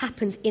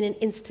happens in an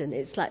instant.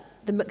 It's like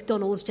the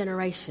McDonald's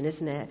generation,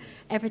 isn't it?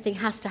 Everything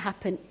has to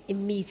happen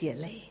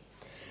immediately.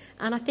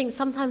 And I think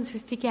sometimes we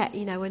forget,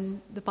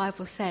 when the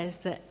Bible says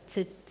that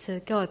to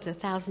God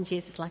 1,000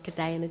 years is like a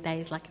day and a day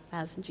is like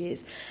 1,000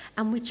 years.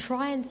 And we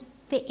try and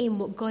fit in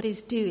what God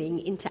is doing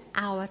into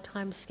our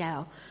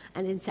timescale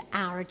and into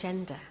our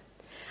agenda.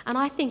 And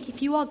I think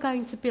if you are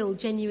going to build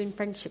genuine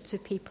friendships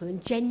with people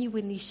and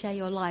genuinely share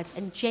your lives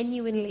and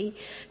genuinely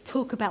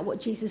talk about what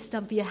Jesus has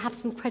done for you, have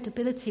some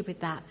credibility with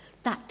that,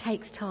 that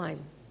takes time.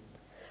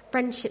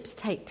 Friendships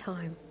take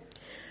time.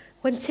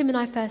 When Tim and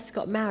I first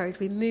got married,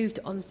 we moved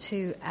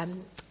onto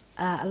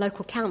a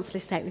local council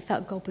estate. We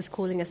felt God was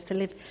calling us to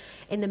live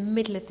in the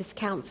middle of this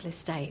council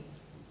estate.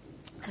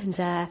 And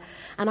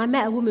I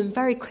met a woman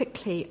very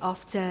quickly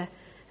after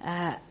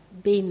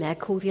being there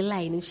called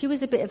Elaine, and she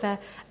was a bit of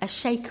a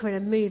shaker and a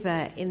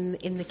mover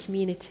in the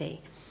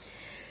community.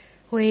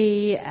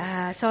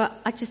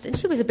 And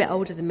she was a bit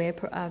older than me.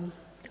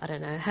 I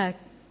don't know.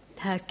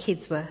 Her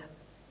kids were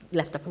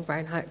left up and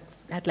grown,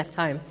 had left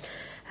home.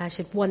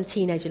 She had one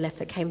teenager left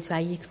that came to our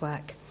youth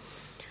work.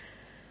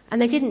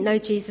 And they didn't know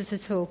Jesus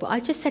at all. But I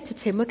just said to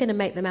Tim, we're going to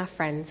make them our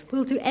friends.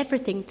 We'll do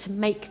everything to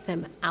make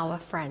them our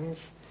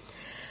friends.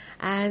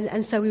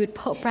 And so we would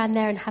pop round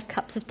there and have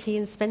cups of tea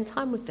and spend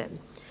time with them.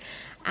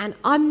 And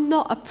I'm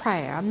not a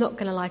prayer. I'm not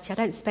going to lie to you. I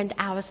don't spend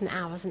hours and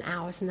hours and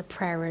hours in the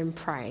prayer room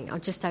praying. I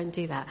just don't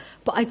do that.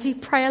 But I do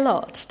pray a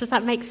lot. Does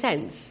that make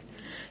sense?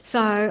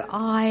 So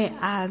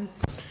I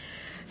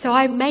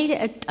made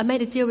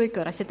a deal with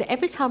God. I said that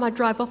every time I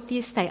drive off the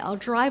estate, I'll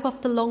drive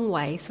off the long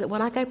way so that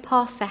when I go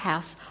past the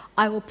house,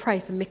 I will pray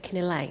for Mick and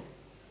Elaine.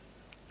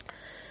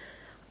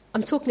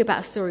 I'm talking about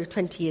a story of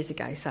 20 years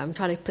ago, so I'm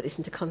trying to put this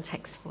into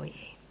context for you.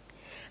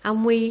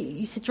 And we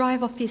used to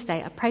drive off the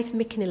estate. I pray for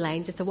Mick and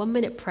Elaine, just a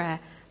 1-minute prayer,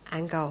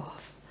 and go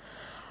off.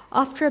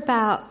 After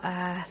about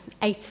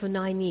 8 or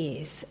 9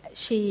 years,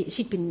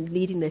 she'd been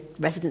leading the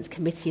residents'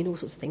 committee and all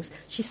sorts of things.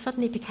 She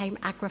suddenly became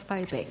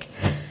agoraphobic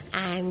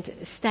and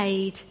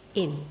stayed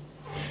in.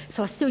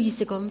 So I still used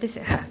to go and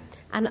visit her.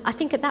 And I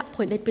think at that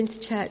point they'd been to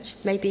church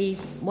maybe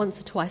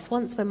once or twice.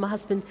 Once when my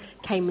husband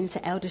came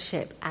into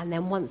eldership, and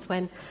then once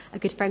when a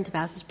good friend of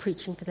ours was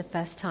preaching for the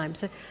first time.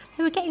 So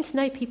they were getting to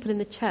know people in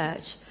the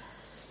church.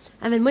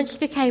 And then when she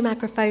became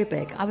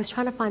agoraphobic, I was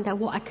trying to find out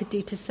what I could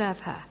do to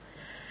serve her.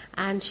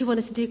 And she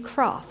wanted to do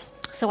crafts.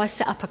 So I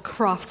set up a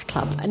craft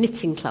club, a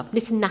knitting club.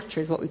 Knit and Natter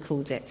is what we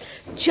called it,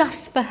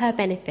 just for her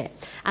benefit.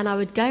 And I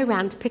would go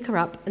around, pick her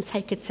up and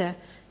take her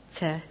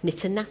to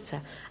Knit and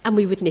Natter. And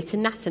we would knit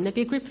and natter, and there'd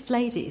be a group of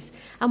ladies.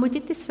 And we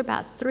did this for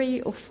about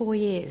 3 or 4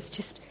 years.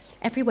 Just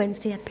every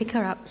Wednesday I'd pick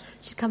her up,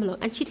 she'd come along,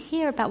 and she'd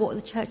hear about what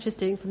the church was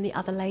doing from the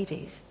other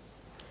ladies.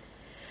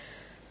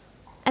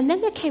 And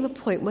then there came a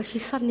point where she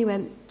suddenly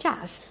went,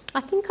 Jazz,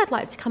 I think I'd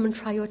like to come and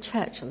try your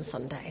church on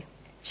Sunday.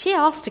 She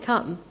asked to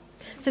come.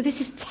 So this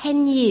is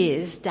 10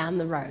 years down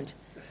the road.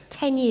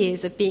 10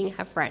 years of being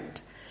her friend.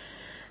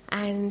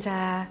 And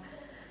I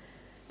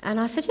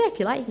said, yeah, if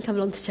you like, you can come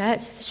along to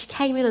church. So she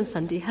came in on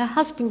Sunday. Her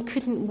husband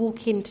couldn't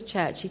walk into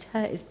church. He'd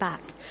hurt his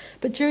back.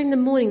 But during the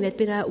morning, there'd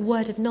been a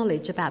word of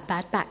knowledge about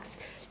bad backs,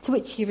 to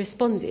which he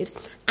responded,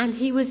 and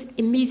he was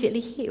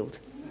immediately healed.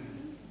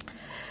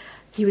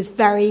 He was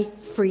very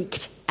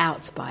freaked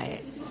out by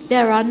it.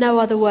 There are no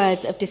other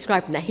words of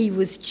describing that. He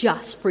was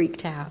just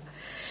freaked out.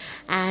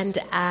 And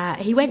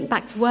he went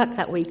back to work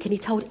that week, and he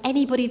told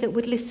anybody that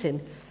would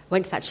listen,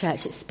 went to that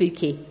church, it's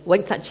spooky.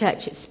 Went to that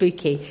church, it's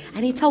spooky.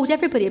 And he told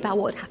everybody about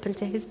what had happened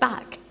to his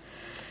back.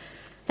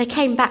 They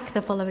came back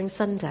the following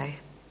Sunday,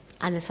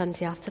 and the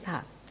Sunday after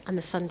that, and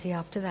the Sunday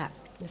after that,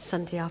 and the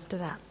Sunday after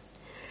that.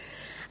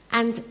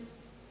 And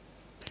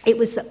that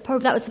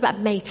was about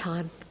May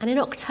time. And in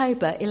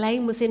October,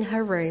 Elaine was in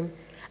her room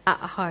at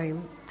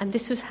home, and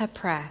this was her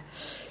prayer.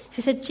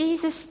 She said,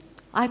 Jesus,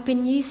 I've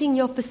been using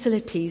your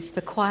facilities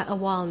for quite a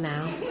while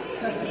now.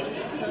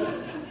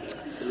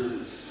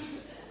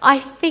 I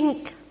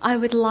think I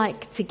would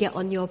like to get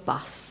on your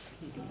bus.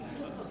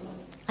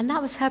 And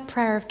that was her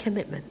prayer of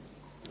commitment.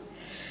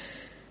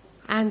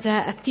 And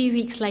a few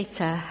weeks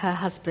later, her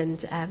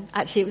husband,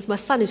 actually it was my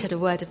son who had a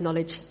word of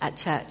knowledge at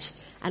church,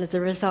 and as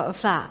a result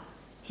of that,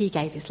 he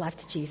gave his life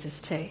to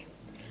Jesus too.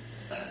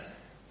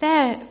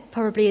 They're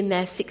probably in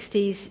their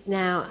 60s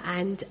now,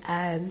 and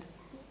I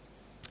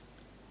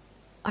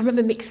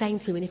remember Mick saying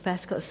to me when he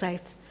first got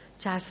saved,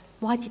 Jazz,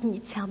 why didn't you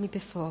tell me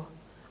before?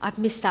 I've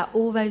missed out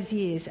all those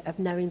years of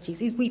knowing Jesus.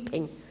 He's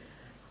weeping.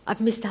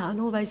 I've missed out on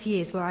all those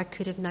years where I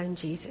could have known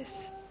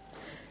Jesus.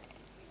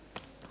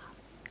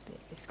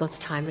 It's God's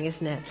timing,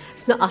 isn't it?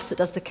 It's not us that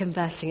does the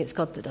converting, it's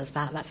God that does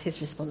that. That's his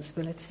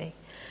responsibility.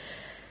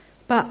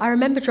 But I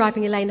remember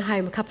driving Elaine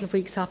home a couple of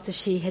weeks after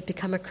she had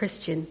become a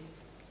Christian.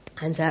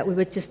 And we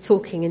were just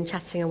talking and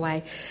chatting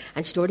away.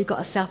 And she'd already got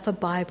herself a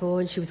Bible,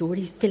 and she was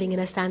already filling in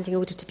her standing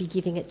order to be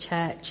giving at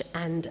church.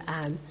 And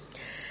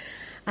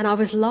I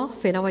was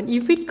laughing. I went,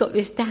 you've really got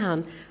this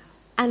down.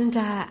 And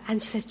she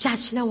says,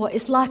 Jazz, you know what?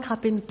 It's like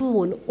I've been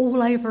born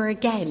all over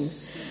again.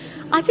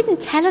 I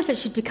didn't tell her that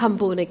she'd become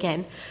born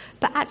again.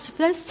 But actually,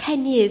 for those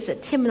 10 years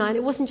that Tim and I, and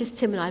it wasn't just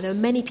Tim and I, there were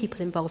many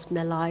people involved in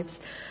their lives,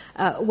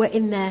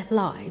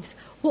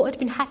 what had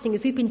been happening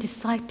is we've been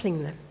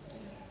discipling them.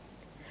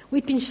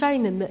 We've been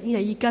showing them that,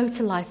 you go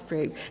to life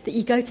group, that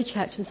you go to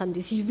church on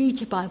Sundays, you read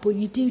your Bible,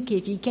 you do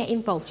give, you get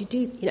involved,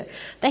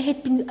 They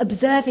had been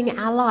observing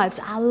our lives.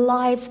 Our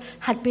lives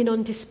had been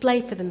on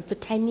display for them for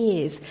 10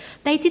 years.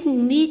 They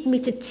didn't need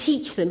me to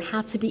teach them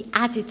how to be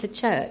added to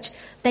church.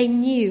 They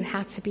knew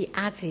how to be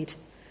added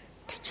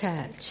to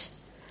church.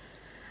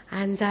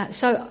 And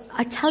so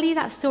I tell you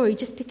that story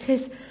just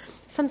because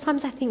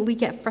sometimes I think we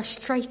get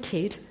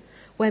frustrated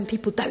when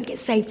people don't get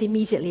saved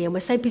immediately and we're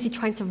so busy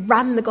trying to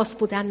ram the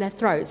gospel down their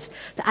throats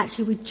that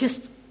actually we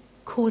just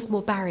cause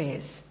more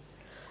barriers.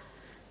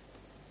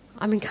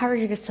 I'm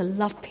encouraging us to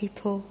love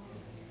people,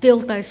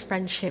 build those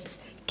friendships,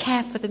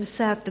 care for them,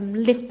 serve them,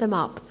 lift them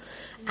up.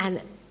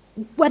 And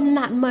when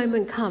that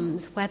moment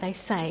comes where they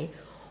say,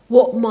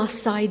 "What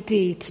must I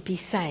do to be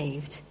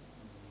saved?"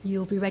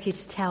 you'll be ready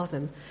to tell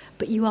them.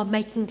 But you are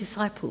making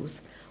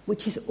disciples,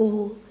 which is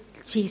all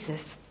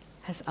Jesus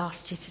has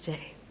asked you to do.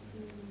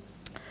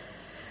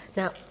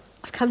 Now,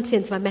 I've come to the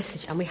end of my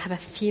message and we have a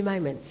few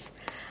moments.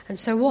 And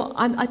so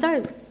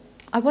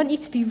I want you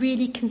to be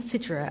really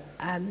considerate.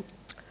 I'm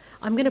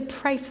going to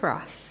pray for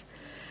us,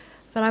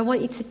 but I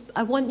want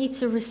you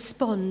to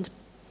respond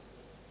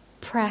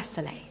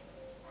prayerfully.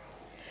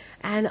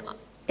 And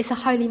it's a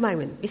holy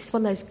moment. It's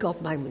one of those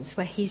God moments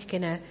where he's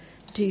going to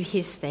do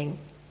his thing.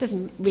 It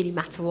doesn't really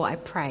matter what I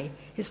pray.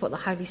 It's what the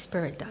Holy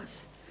Spirit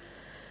does.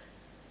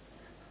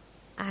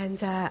 And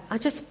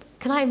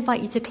can I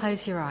invite you to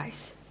close your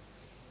eyes?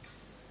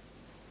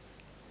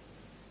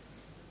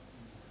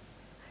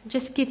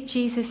 Just give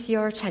Jesus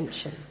your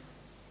attention.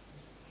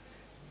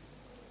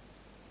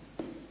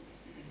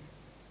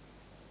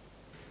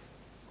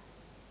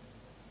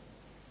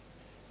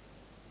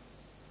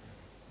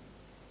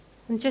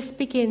 And just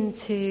begin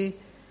to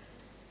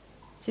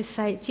just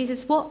say,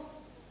 "Jesus,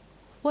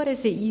 what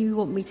is it you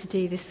want me to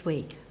do this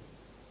week?"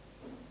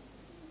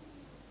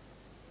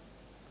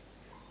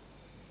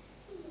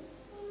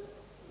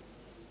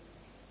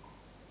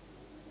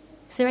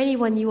 Is there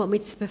anyone you want me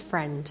to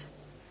befriend?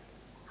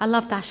 I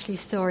loved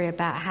Ashley's story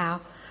about how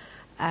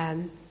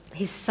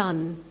his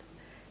son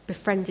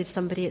befriended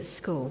somebody at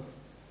school.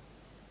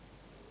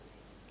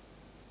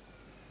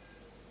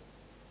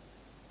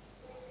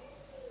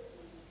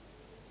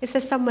 Is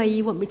there somewhere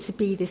you want me to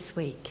be this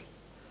week?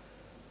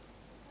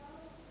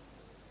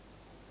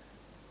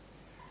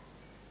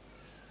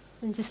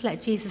 And just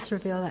let Jesus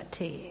reveal that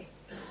to you.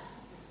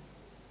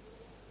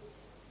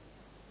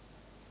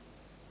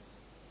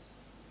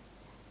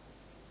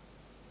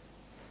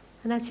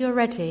 And as you're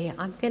ready,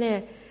 I'm going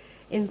to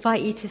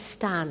invite you to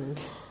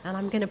stand and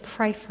I'm going to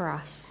pray for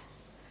us,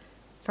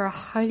 for a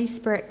Holy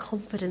Spirit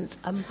confidence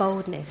and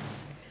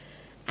boldness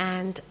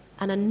and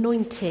an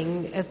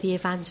anointing of the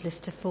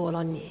evangelist to fall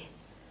on you.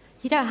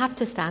 You don't have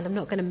to stand. I'm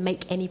not going to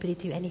make anybody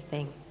do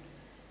anything.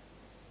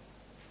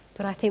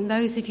 But I think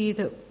those of you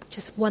that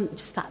just want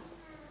just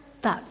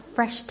that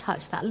fresh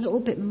touch, that little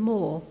bit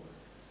more,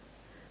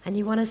 and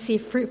you want to see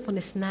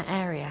fruitfulness in that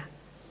area,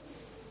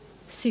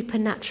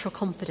 supernatural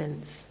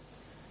confidence.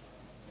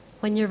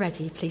 When you're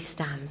ready, please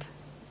stand.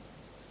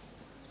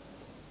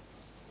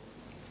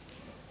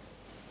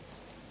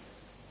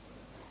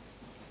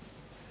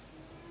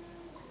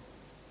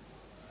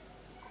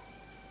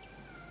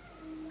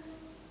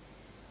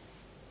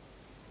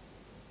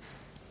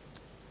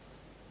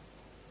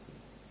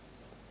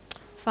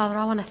 Father,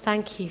 I want to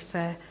thank you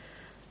for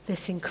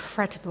this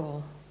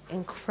incredible,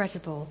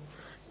 incredible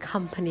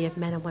company of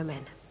men and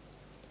women.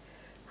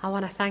 I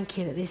want to thank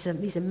you that these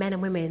are men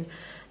and women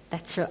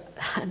that are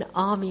an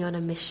army on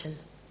a mission.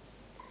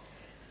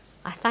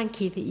 I thank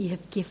you that you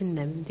have given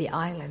them the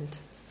island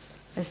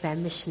as their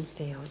mission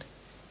field.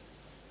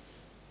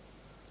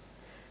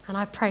 And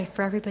I pray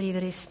for everybody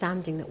that is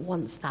standing that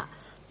wants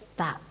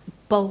that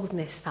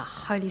boldness, that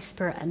Holy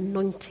Spirit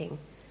anointing,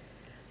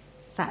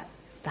 that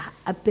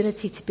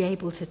ability to be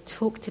able to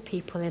talk to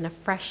people in a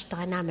fresh,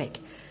 dynamic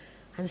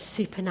and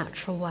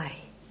supernatural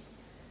way.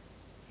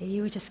 That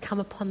you would just come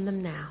upon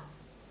them now,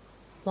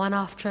 one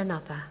after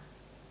another.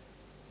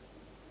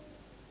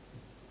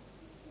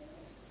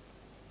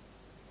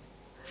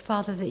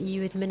 Father, that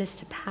you would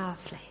minister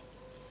powerfully.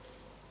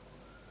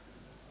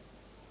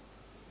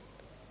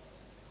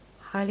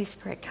 Holy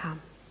Spirit,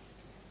 come.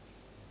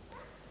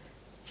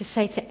 Just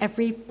say to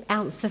every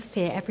ounce of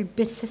fear, every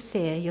bit of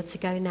fear, you're to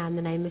go now in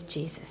the name of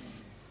Jesus.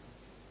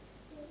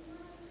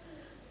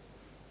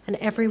 And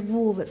every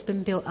wall that's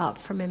been built up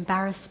from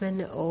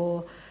embarrassment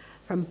or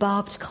from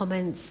barbed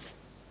comments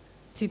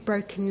to be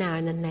broken now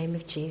in the name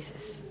of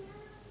Jesus.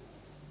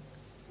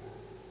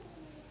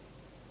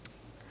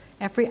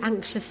 Every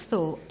anxious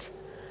thought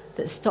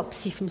that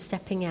stops you from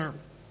stepping out,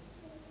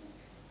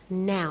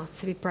 now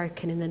to be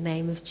broken in the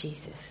name of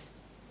Jesus.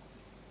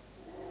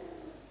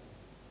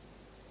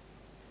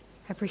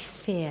 Every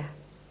fear,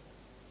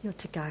 you're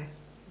to go.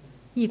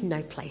 You've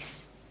no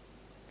place.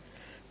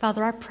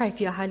 Father, I pray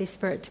for your Holy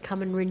Spirit to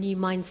come and renew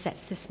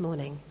mindsets this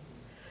morning.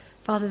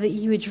 Father, that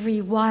you would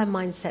rewire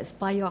mindsets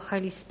by your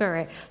Holy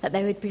Spirit, that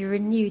they would be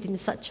renewed in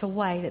such a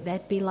way that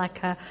there'd be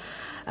like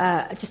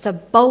just a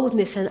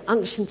boldness and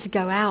unction to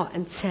go out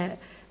and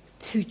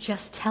to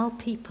just tell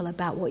people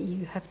about what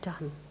you have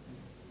done.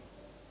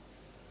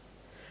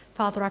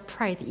 Father, I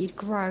pray that you'd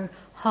grow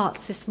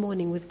hearts this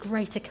morning with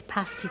greater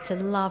capacity to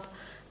love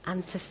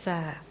and to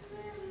serve.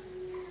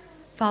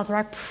 Father,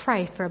 I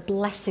pray for a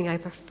blessing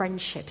over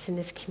friendships in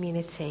this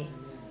community,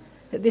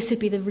 that this would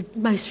be the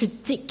most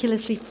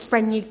ridiculously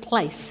friendly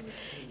place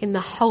in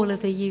the whole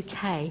of the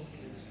UK.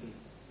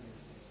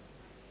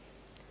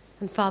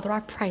 And Father, I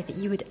pray that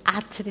you would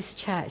add to this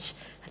church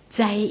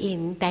day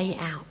in, day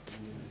out,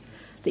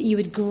 that you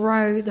would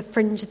grow the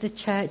fringe of the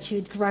church,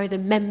 you would grow the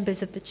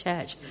members of the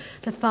church,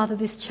 that Father,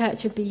 this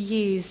church would be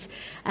used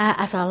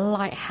as a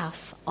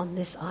lighthouse on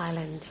this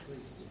island.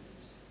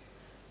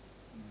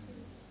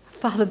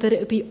 Father, that it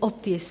would be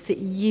obvious that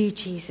you,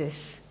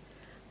 Jesus,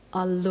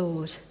 are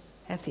Lord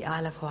of the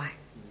Isle of Wight.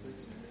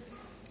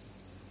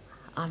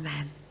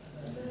 Amen.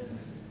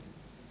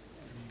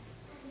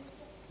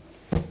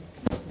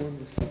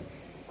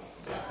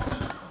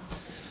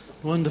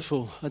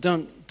 Wonderful. I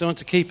don't want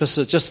to keep us,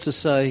 just to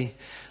say,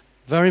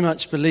 very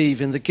much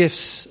believe in the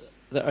gifts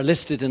that are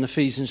listed in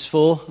Ephesians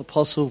 4,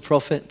 apostle,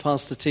 prophet,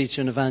 pastor,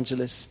 teacher and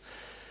evangelist.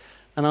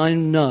 And I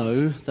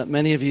know that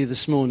many of you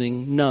this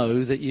morning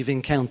know that you've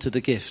encountered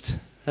a gift,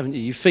 haven't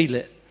you? You feel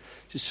it.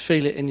 Just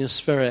feel it in your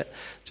spirit.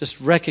 Just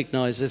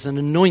recognize there's an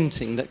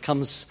anointing that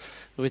comes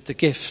with the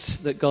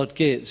gift that God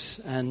gives.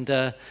 And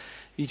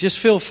you just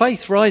feel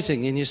faith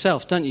rising in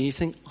yourself, don't you? You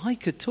think, I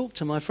could talk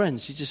to my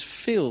friends. You just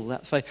feel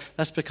that faith.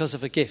 That's because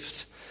of a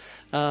gift.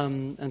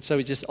 And so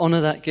we just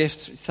honour that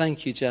gift.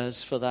 Thank you,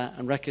 Jazz, for that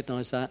and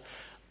recognise that.